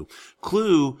love Clue.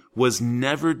 Clue was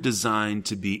never designed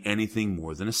to be anything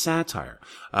more than a satire.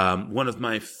 One of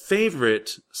my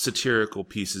favorite satirical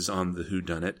pieces on the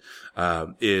whodunit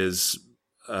is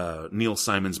Neil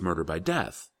Simon's Murder by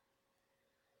Death.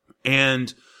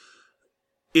 And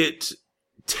it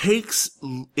takes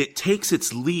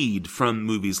its lead from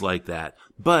movies like that,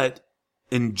 but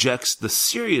injects the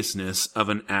seriousness of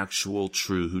an actual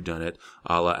true whodunit,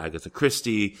 a la Agatha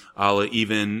Christie, a la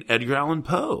even Edgar Allan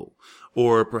Poe,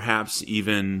 or perhaps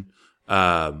even,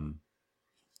 oh,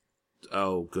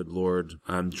 good Lord,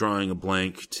 I'm drawing a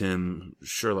blank, Tim,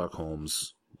 Sherlock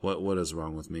Holmes. What is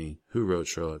wrong with me? Who wrote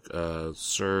Sherlock?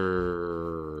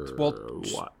 Sir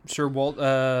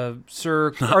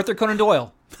Arthur Conan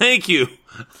Doyle. Thank you.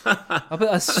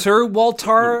 Sir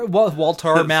Walter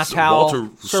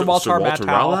Matthau. Sir Walter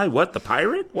Raleigh? What, the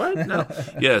pirate? What? No.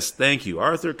 Yes, thank you.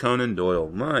 Arthur Conan Doyle.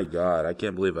 My God, I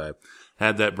can't believe I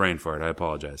had that brain fart. I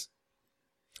apologize.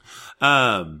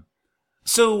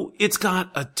 So it's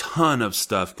got a ton of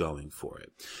stuff going for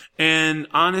it. And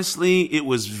honestly, it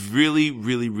was really,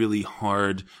 really, really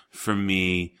hard for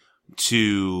me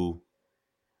to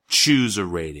choose a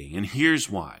rating. And here's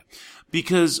why.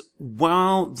 Because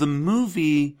while the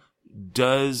movie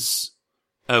does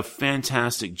a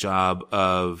fantastic job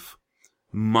of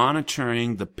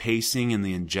monitoring the pacing and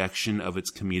the injection of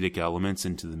its comedic elements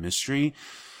into the mystery,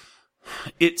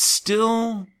 it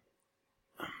still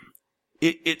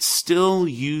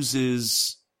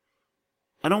uses,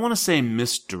 I don't want to say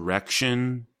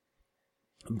misdirection,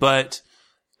 but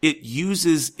it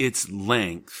uses its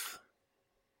length,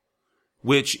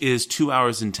 which is 2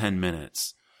 hours and 10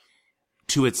 minutes,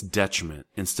 to its detriment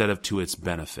instead of to its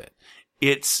benefit.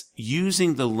 It's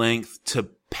using the length to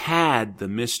pad the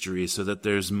mystery so that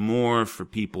there's more for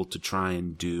people to try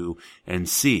and do and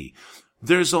see.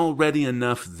 There's already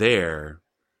enough there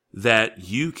that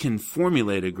you can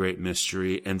formulate a great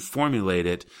mystery and formulate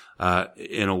it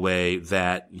in a way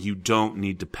that you don't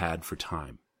need to pad for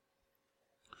time.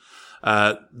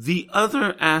 The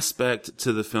other aspect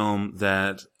to the film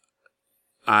that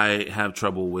I have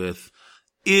trouble with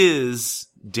is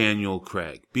Daniel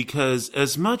Craig, because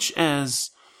as much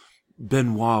as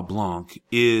Benoit Blanc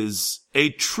is a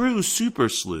true super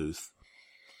sleuth,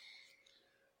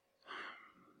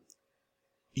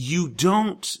 you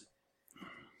don't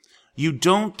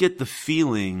get the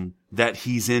feeling that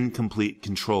he's in complete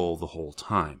control the whole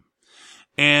time.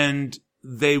 And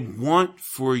they want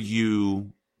for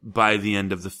you, by the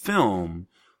end of the film,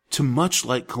 to, much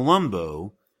like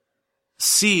Columbo,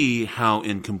 see how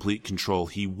in complete control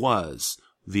he was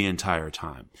the entire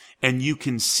time. And you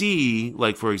can see,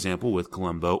 like, for example, with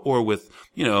Columbo, or with,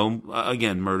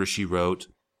 again, Murder, She Wrote,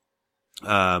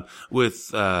 with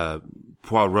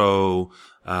Poirot,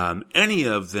 any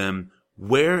of them,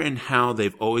 where and how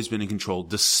they've always been in control,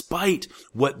 despite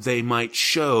what they might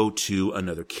show to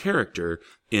another character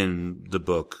in the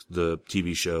book, the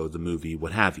TV show, the movie,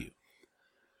 what have you.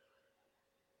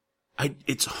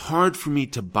 It's hard for me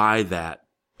to buy that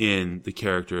in the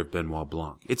character of Benoit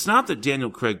Blanc. It's not that Daniel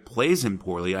Craig plays him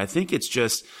poorly. I think it's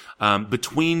just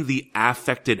between the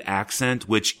affected accent,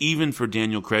 which even for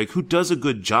Daniel Craig, who does a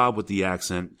good job with the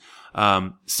accent,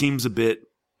 seems a bit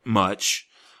much.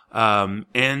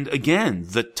 And again,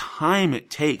 the time it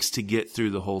takes to get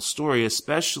through the whole story,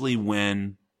 especially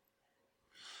when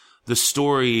the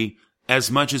story, as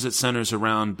much as it centers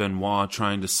around Benoit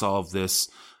trying to solve this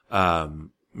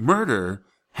murder,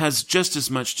 has just as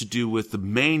much to do with the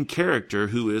main character,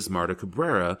 who is Marta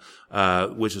Cabrera,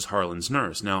 which is Harlan's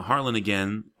nurse. Now, Harlan,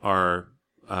 again, our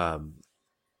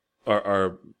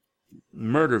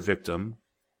murder victim,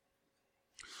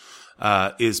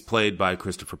 is played by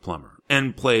Christopher Plummer,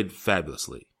 and played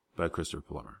fabulously by Christopher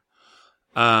Plummer.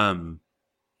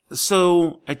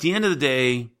 So at the end of the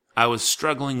day, I was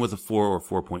struggling with a 4 or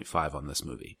 4.5 on this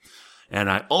movie, and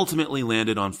I ultimately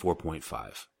landed on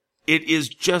 4.5. It is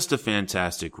just a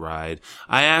fantastic ride.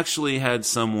 I actually had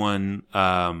someone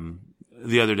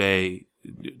the other day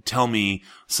tell me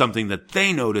something that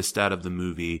they noticed out of the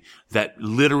movie that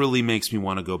literally makes me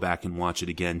want to go back and watch it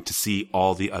again to see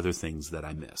all the other things that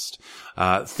I missed.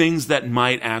 Things that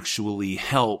might actually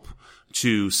help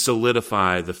to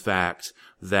solidify the fact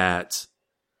that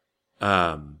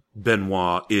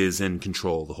Benoit is in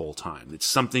control the whole time. It's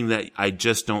something that I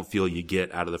just don't feel you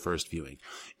get out of the first viewing.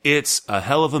 It's a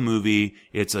hell of a movie.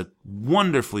 It's a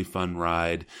wonderfully fun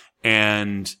ride,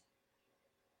 and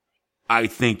I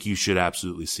think you should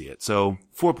absolutely see it. So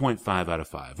 4.5 out of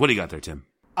 5. What do you got there, Tim?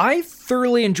 I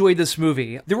thoroughly enjoyed this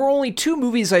movie. There were only 2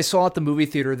 movies I saw at the movie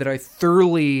theater that I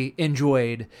thoroughly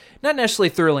enjoyed. Not necessarily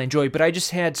thoroughly enjoyed, but I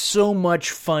just had so much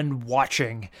fun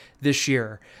watching this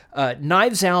year.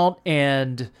 Knives Out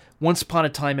and Once Upon a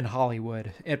Time in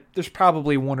Hollywood. There's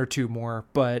probably 1 or 2 more,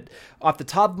 but off the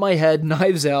top of my head,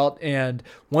 Knives Out and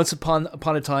Once Upon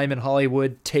a Time in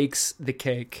Hollywood takes the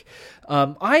cake.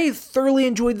 I thoroughly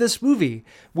enjoyed this movie,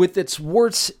 with its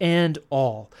warts and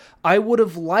all. I would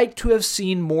have liked to have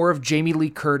seen more of Jamie Lee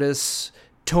Curtis,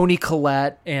 Toni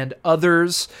Collette, and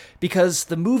others, because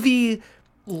the movie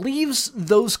leaves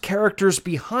those characters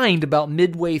behind about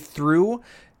midway through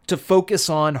to focus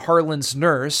on Harlan's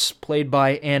nurse, played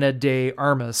by Ana de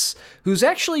Armas, who's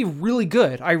actually really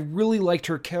good. I really liked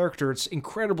her character. It's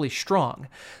incredibly strong.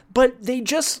 But they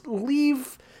just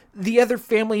leave the other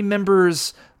family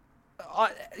members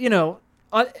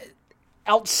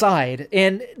outside,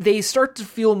 and they start to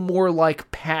feel more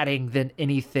like padding than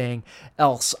anything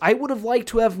else. I would have liked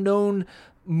to have known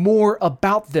more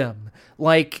about them,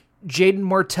 like Jaden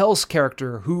Martell's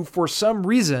character, who for some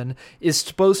reason is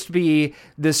supposed to be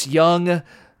this young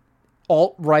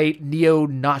alt-right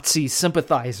neo-Nazi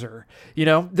sympathizer.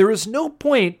 There is no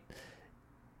point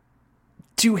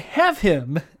to have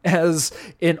him as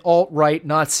an alt-right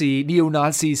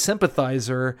neo-Nazi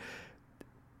sympathizer,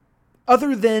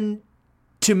 other than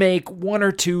to make 1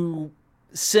 or 2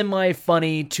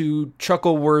 semi-funny to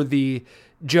chuckle-worthy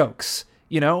jokes,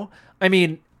 I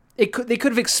mean, they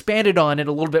could have expanded on it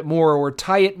a little bit more, or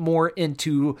tie it more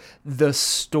into the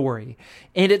story.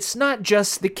 And it's not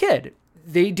just the kid.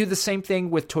 They do the same thing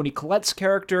with Toni Collette's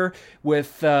character,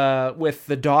 with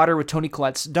the daughter, with Toni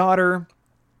Collette's daughter.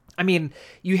 I mean,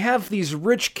 you have these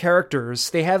rich characters.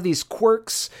 They have these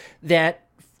quirks that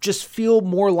just feel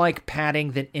more like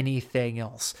padding than anything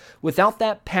else. Without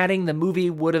that padding, the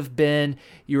movie would have been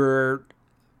your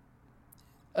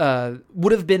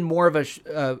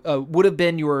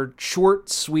short,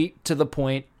 sweet, to the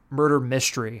point murder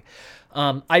mystery.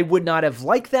 I would not have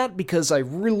liked that because I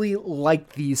really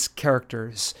liked these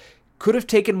characters. Could have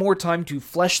taken more time to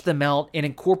flesh them out and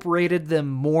incorporated them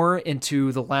more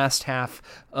into the last half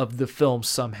of the film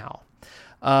somehow.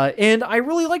 And I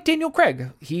really like Daniel Craig.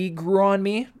 He grew on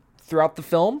me throughout the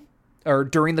film, or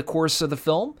during the course of the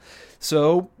film.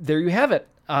 So there you have it.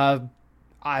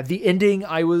 The ending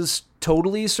I was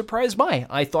totally surprised by.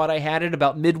 I thought I had it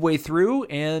about midway through,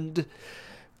 and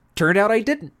turned out I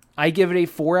didn't. I give it a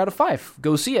 4 out of 5.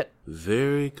 Go see it.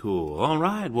 Very cool. All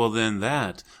right. Well, then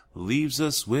that leaves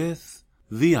us with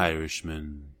The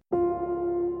Irishman.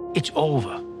 It's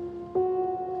over.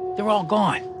 They're all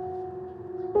gone.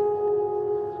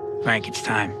 Frank, it's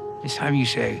time. It's time you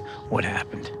say what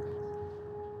happened.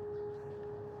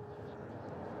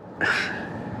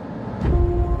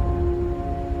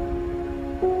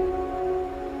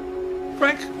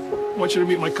 Frank, I want you to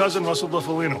meet my cousin, Russell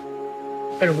Buffalino.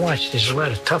 Better watch. There's a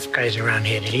lot of tough guys around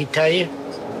here. Did he tell you?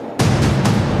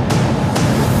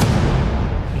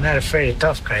 You're not afraid of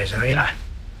tough guys, are you? I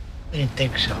didn't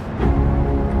think so.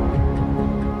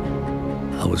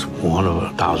 I was one of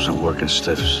 1,000 working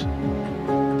stiffs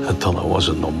until I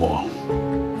wasn't no more.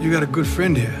 You got a good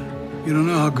friend here. You don't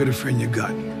know how good a friend you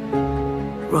got.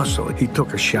 Russell, he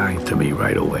took a shine to me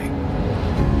right away.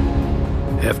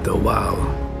 After a while,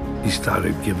 he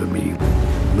started giving me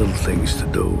little things to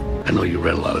do. I know you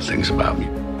read a lot of things about me.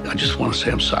 I just want to say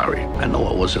I'm sorry. I know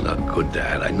I wasn't a good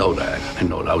dad. I know that.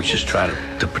 I was just trying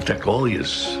to protect all of you.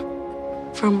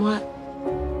 From what?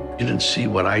 You didn't see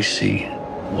what I see,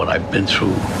 what I've been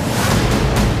through.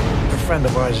 A friend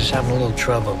of ours is having a little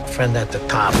trouble. A friend at the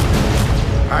top.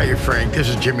 Hiya, Frank. This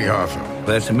is Jimmy Hoffa.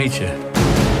 Glad to meet you.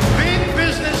 Big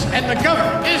business and the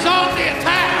government is on the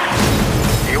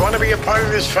attack. You want to be a part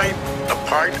of this fight? A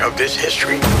part of this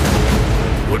history?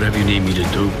 Whatever you need me to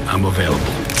do, I'm available.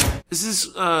 This is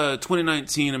a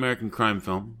 2019 American crime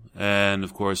film, and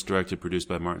of course directed, produced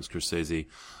by Martin Scorsese,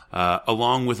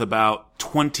 along with about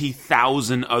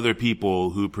 20,000 other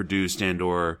people who produced and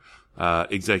or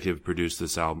executive produced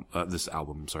this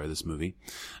movie.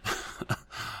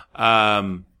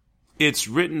 It's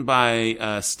written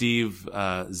by Steve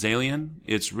Zaillian.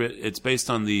 It's based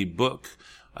on the book,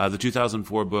 the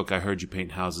 2004 book, I Heard You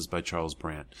Paint Houses by Charles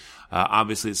Brandt.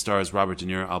 Obviously, it stars Robert De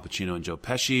Niro, Al Pacino, and Joe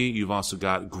Pesci. You've also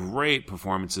got great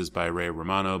performances by Ray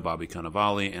Romano, Bobby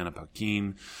Cannavale, Anna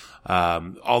Paquin.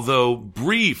 Although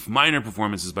brief, minor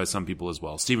performances by some people as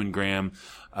well. Stephen Graham,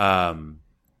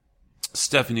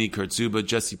 Stephanie Kurtzuba,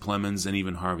 Jesse Plemons, and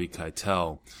even Harvey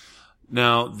Keitel.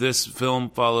 Now, this film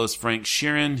follows Frank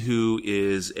Sheeran, who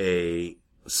is a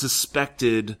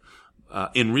suspected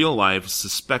in real life,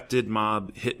 suspected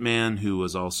mob hitman who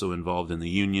was also involved in the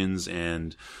unions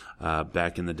and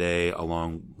back in the day,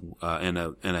 along and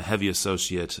a heavy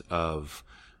associate of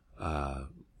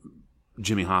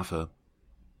Jimmy Hoffa,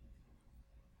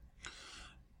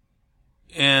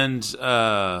 and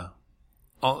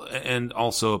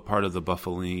also a part of the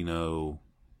Buffalino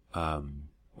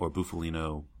or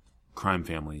Buffalino crime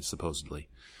family, supposedly.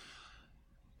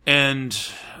 And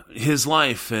his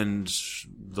life and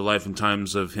the life and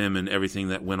times of him and everything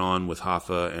that went on with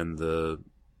Hoffa and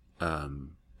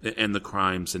the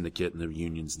crime syndicate and the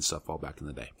unions and stuff all back in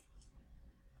the day.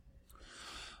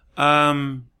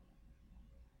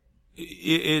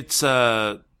 It's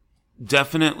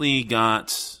definitely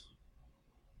got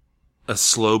a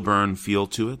slow burn feel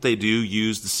to it. They do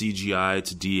use the CGI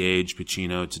to de-age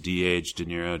Pacino, to de-age De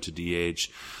Niro, to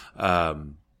de-age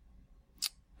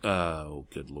oh,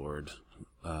 good Lord.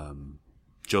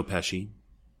 Joe Pesci.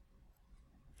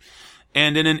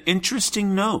 And in an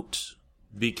interesting note,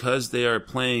 because they are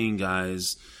playing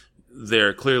guys,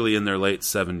 they're clearly in their late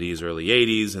 70s, early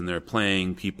 80s, and they're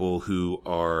playing people who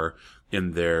are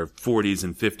in their 40s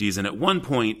and 50s, and at one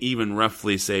point, even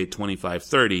roughly, say, 25,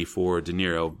 30 for De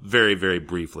Niro, very, very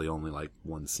briefly, only like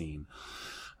one scene.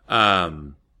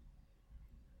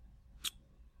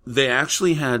 They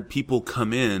actually had people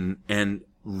come in and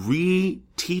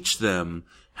re-teach them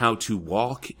how to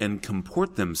walk and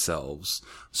comport themselves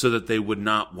so that they would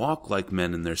not walk like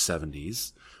men in their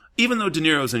 70s. Even though De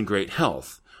Niro's in great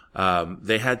health,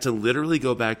 they had to literally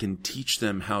go back and teach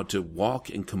them how to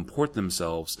walk and comport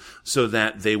themselves so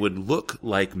that they would look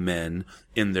like men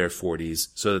in their 40s,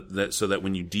 so that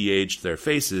when you de-aged their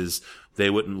faces,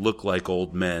 they wouldn't look like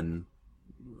old men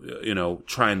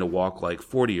trying to walk like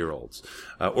 40-year-olds,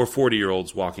 or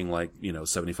 40-year-olds walking like,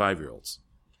 75-year-olds.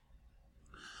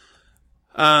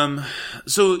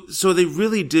 So they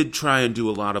really did try and do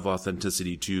a lot of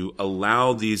authenticity to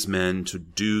allow these men to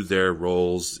do their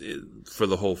roles for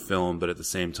the whole film, but at the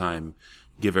same time,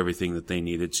 give everything that they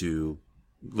needed to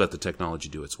let the technology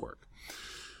do its work.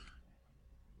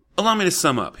 Allow me to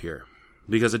sum up here,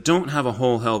 because I don't have a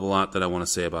whole hell of a lot that I want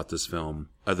to say about this film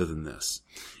other than this.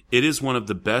 It is one of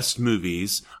the best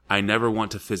movies I never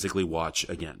want to physically watch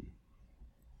again.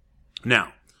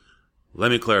 Now,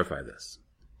 let me clarify this.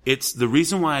 It's the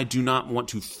reason why I do not want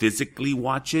to physically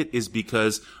watch it is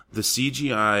because the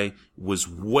CGI was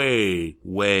way,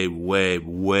 way, way,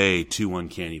 way too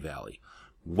uncanny valley.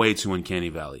 Way too uncanny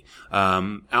valley.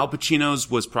 Al Pacino's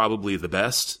was probably the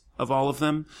best of all of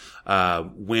them.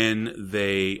 When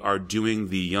they are doing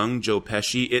the young Joe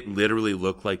Pesci, it literally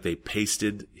looked like they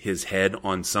pasted his head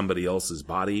on somebody else's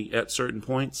body at certain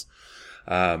points.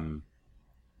 And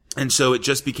so it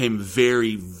just became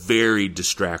very, very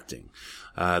distracting.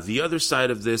 The other side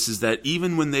of this is that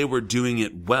even when they were doing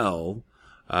it well,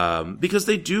 because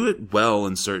they do it well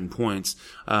in certain points,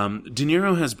 De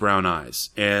Niro has brown eyes,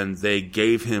 and they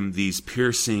gave him these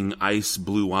piercing ice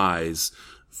blue eyes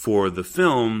for the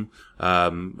film.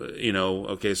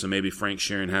 Okay, so maybe Frank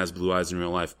Sheeran has blue eyes in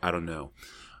real life. I don't know.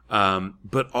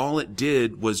 But all it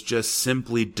did was just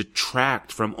simply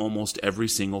detract from almost every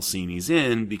single scene he's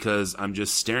in, because I'm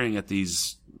just staring at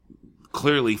these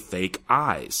clearly fake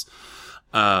eyes.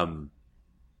 And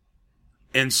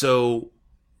so,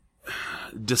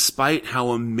 despite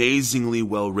how amazingly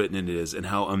well written it is, and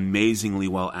how amazingly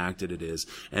well acted it is,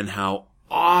 and how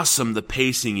awesome the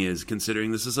pacing is,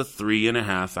 considering this is a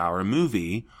 3.5 hour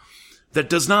movie that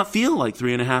does not feel like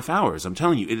 3.5 hours. I'm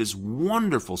telling you, it is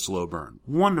wonderful slow burn.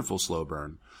 Wonderful slow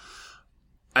burn.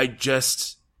 I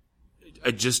just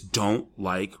don't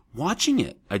like watching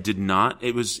it. I did not.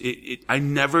 I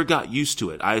never got used to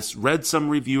it. I read some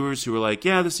reviewers who were like,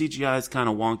 yeah, the CGI is kind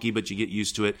of wonky, but you get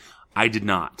used to it. I did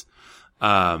not.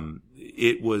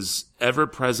 It was ever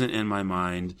present in my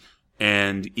mind.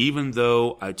 And even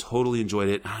though I totally enjoyed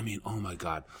it, I mean, oh my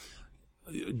God,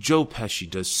 Joe Pesci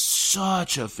does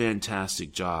such a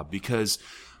fantastic job, because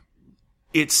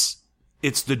it's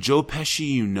the Joe Pesci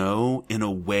you know in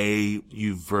a way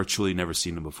you've virtually never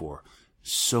seen him before.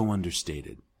 So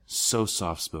understated, so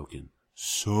soft-spoken,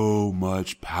 so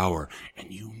much power,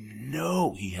 and you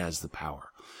know he has the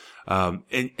power.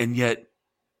 And yet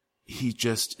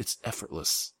it's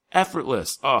effortless.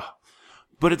 Oh,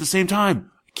 but at the same time,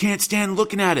 can't stand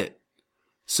looking at it.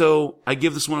 So I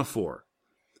give this one a 4,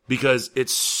 because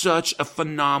it's such a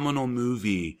phenomenal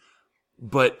movie,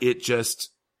 but the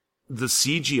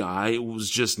CGI was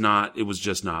just not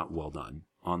well done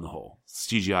on the whole.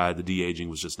 CGI, the de-aging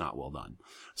was just not well done.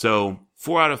 So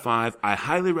 4 out of 5. I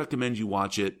highly recommend you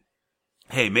watch it.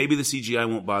 Hey, maybe the CGI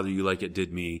won't bother you like it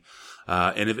did me.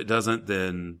 And if it doesn't,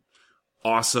 then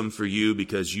awesome for you,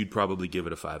 because you'd probably give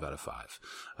it a 5 out of 5.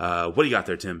 What do you got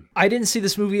there, Tim? I didn't see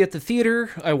this movie at the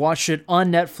theater. I watched it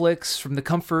on Netflix from the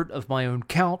comfort of my own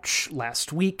couch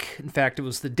last week. In fact, it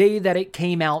was the day that it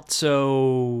came out,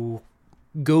 so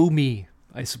go me,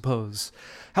 I suppose.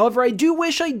 However, I do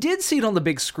wish I did see it on the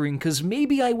big screen, because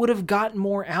maybe I would have gotten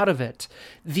more out of it.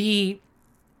 The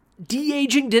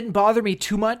de-aging didn't bother me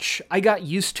too much. I got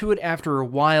used to it after a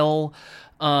while.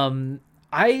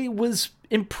 I was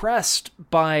impressed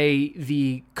by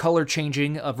the color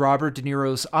changing of Robert De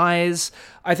Niro's eyes.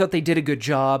 I thought they did a good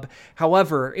job.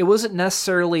 However, it wasn't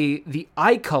necessarily the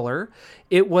eye color.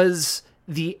 It was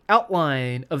the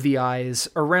outline of the eyes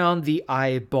around the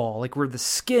eyeball, like where the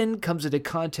skin comes into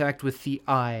contact with the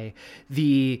eye,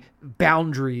 the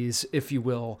boundaries, if you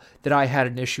will, that I had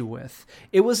an issue with.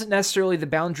 It wasn't necessarily the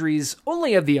boundaries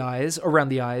only of the eyes, around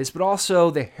the eyes, but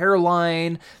also the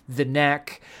hairline, the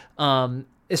neck,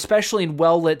 especially in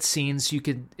well-lit scenes.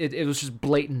 It was just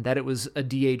blatant that it was a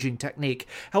de-aging technique.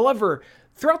 However,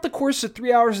 throughout the course of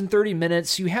 3 hours and 30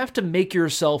 minutes, you have to make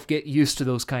yourself get used to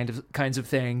those kinds of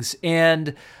things,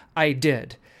 and I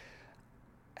did.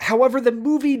 However, the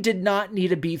movie did not need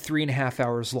to be 3.5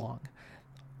 hours long.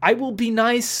 I will be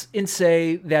nice and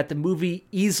say that the movie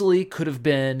easily could have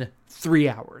been 3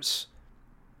 hours.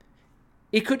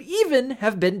 It could even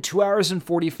have been 2 hours and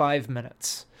 45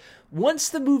 minutes. Once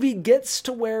the movie gets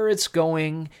to where it's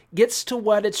going, gets to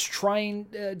what it's trying,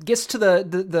 gets to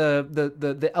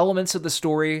the elements of the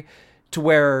story to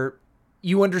where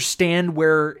you understand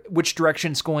which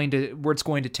direction it's going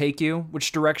to take you,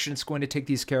 which direction it's going to take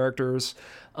these characters,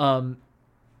 the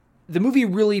movie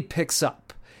really picks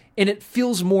up, and it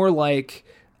feels more like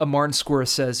a Martin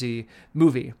Scorsese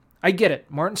movie. I get it.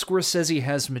 Martin Scorsese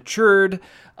has matured.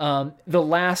 The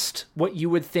last, what you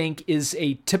would think is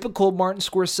a typical Martin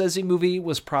Scorsese movie,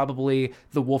 was probably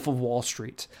The Wolf of Wall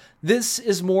Street. This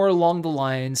is more along the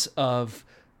lines of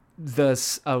the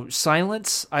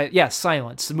Silence.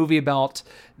 Silence, the movie about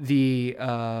the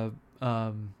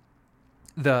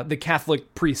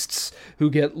Catholic priests who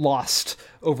get lost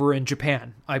over in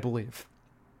Japan, I believe.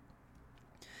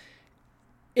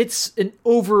 It's an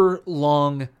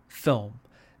overlong film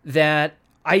that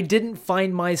I didn't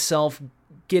find myself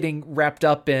getting wrapped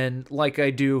up in like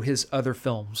I do his other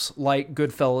films, like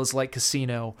Goodfellas, like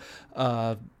Casino,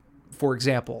 for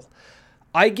example.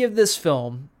 I give this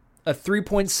film a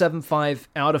 3.75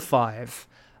 out of 5.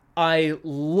 I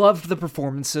loved the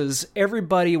performances.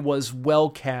 Everybody was well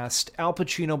cast. Al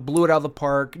Pacino blew it out of the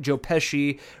park. Joe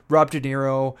Pesci, Rob De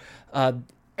Niro,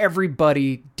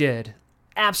 everybody did.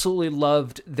 Absolutely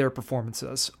loved their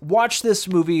performances. Watch this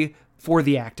movie for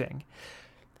the acting.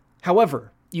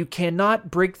 However, you cannot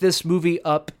break this movie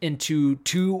up into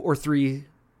 2 or 3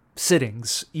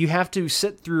 sittings. You have to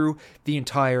sit through the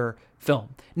entire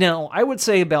film. Now, I would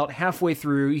say about halfway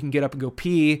through, you can get up and go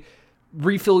pee,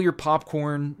 refill your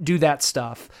popcorn, do that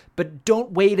stuff, but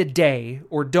don't wait a day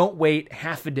or don't wait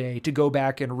half a day to go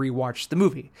back and rewatch the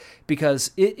movie,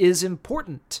 because it is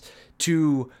important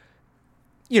to,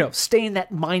 stay in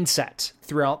that mindset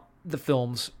throughout the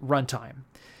film's runtime.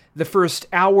 The first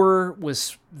hour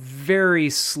was very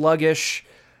sluggish.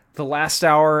 The last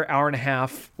hour and a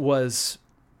half was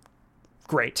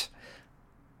great.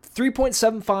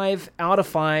 3.75 out of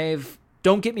 5.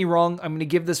 Don't get me wrong, I'm going to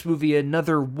give this movie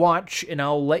another watch, and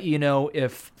I'll let you know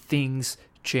if things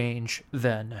change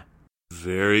then.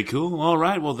 Very cool. All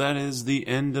right. Well, that is the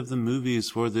end of the movies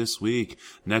for this week.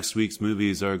 Next week's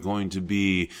movies are going to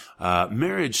be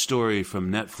Marriage Story from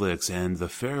Netflix and The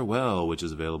Farewell, which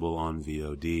is available on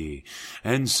VOD.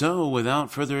 And so,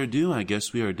 without further ado, I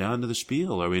guess we are down to the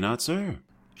spiel, are we not, sir?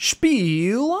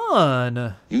 Spiel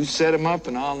on. You set him up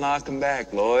and I'll knock him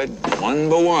back, Lloyd. One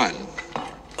by one.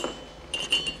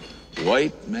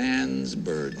 White man's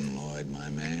burden, Lloyd, my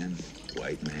man.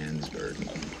 White man's burden.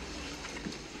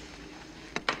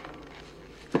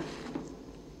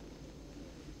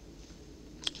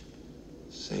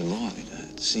 Say, Lloyd,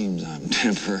 it seems I'm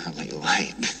temporarily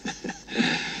light.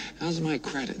 How's my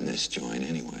credit in this joint,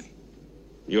 anyway?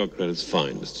 Your credit's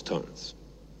fine, Mr. Torrance.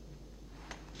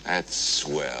 That's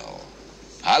swell.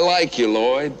 I like you,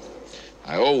 Lloyd.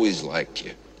 I always liked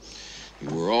you.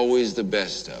 You were always the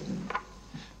best of them.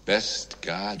 Best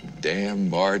goddamn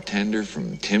bartender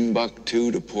from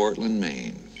Timbuktu to Portland,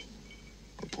 Maine.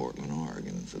 Or Portland,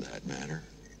 Oregon, for that matter.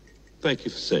 Thank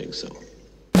you for saying so.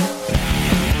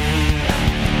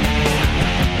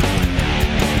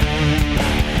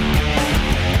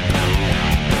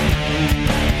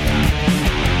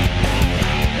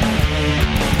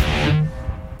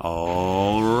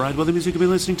 Well, the music you've been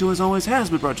listening to, as always, has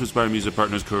been brought to us by our music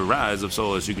partners, Cries of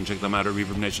Solace. You can check them out at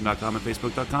ReverbNation.com and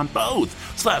Facebook.com,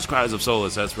 /Cries of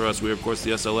Solace. As for us, we are, of course,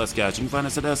 the SLS Cast. You can find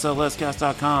us at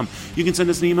SLScast.com. You can send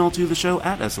us an email to the show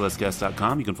at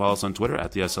SLScast.com. You can follow us on Twitter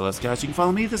at the SLS Cast. You can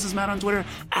follow me, this is Matt, on Twitter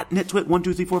at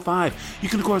NitTwit12345. You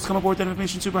can, of course, come aboard that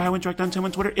Information Superhighway and track down Tim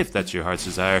on Twitter if that's your heart's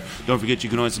desire. Don't forget, you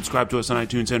can always subscribe to us on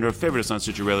iTunes and or favorite us on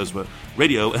Stitcher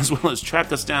Radio, as well as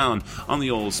track us down on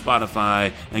the old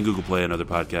Spotify and Google Play and other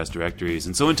podcast directories.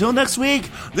 And so until next week,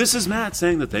 this is Matt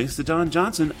saying that thanks to Don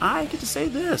Johnson, I get to say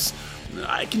this.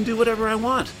 I can do whatever I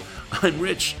want. I'm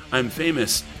rich, I'm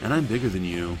famous, and I'm bigger than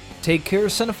you. Take care,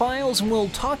 cinephiles, and we'll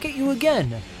talk at you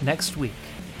again next week.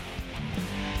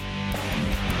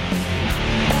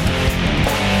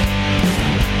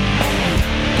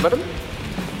 Madam,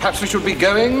 perhaps we should be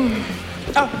going.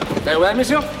 Oh, farewell,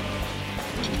 monsieur.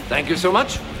 Thank you so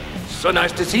much. So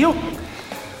nice to see you.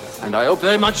 And I hope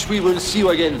very much we will see you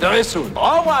again very soon.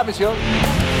 Au revoir, monsieur.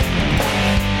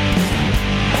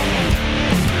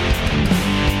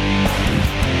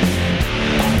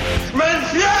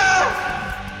 Monsieur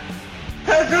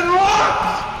has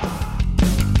unlocked!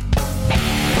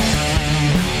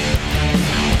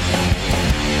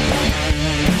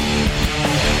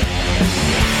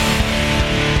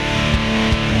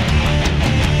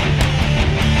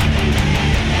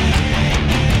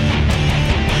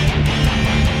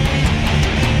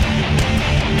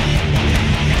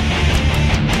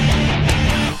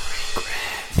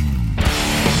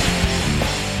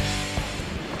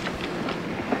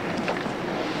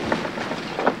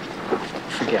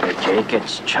 Forget it, Jake.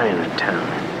 It's Chinatown.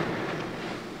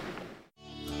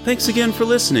 Thanks again for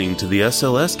listening to the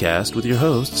SLS Cast with your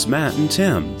hosts, Matt and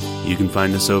Tim. You can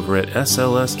find us over at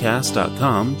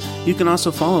slscast.com. You can also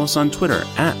follow us on Twitter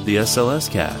at the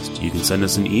SLScast. You can send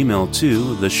us an email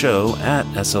to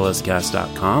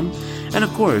theshow@slscast.com. And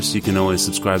of course, you can always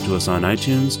subscribe to us on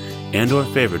iTunes and or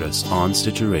favorite us on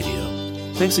Stitcher Radio.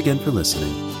 Thanks again for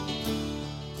listening.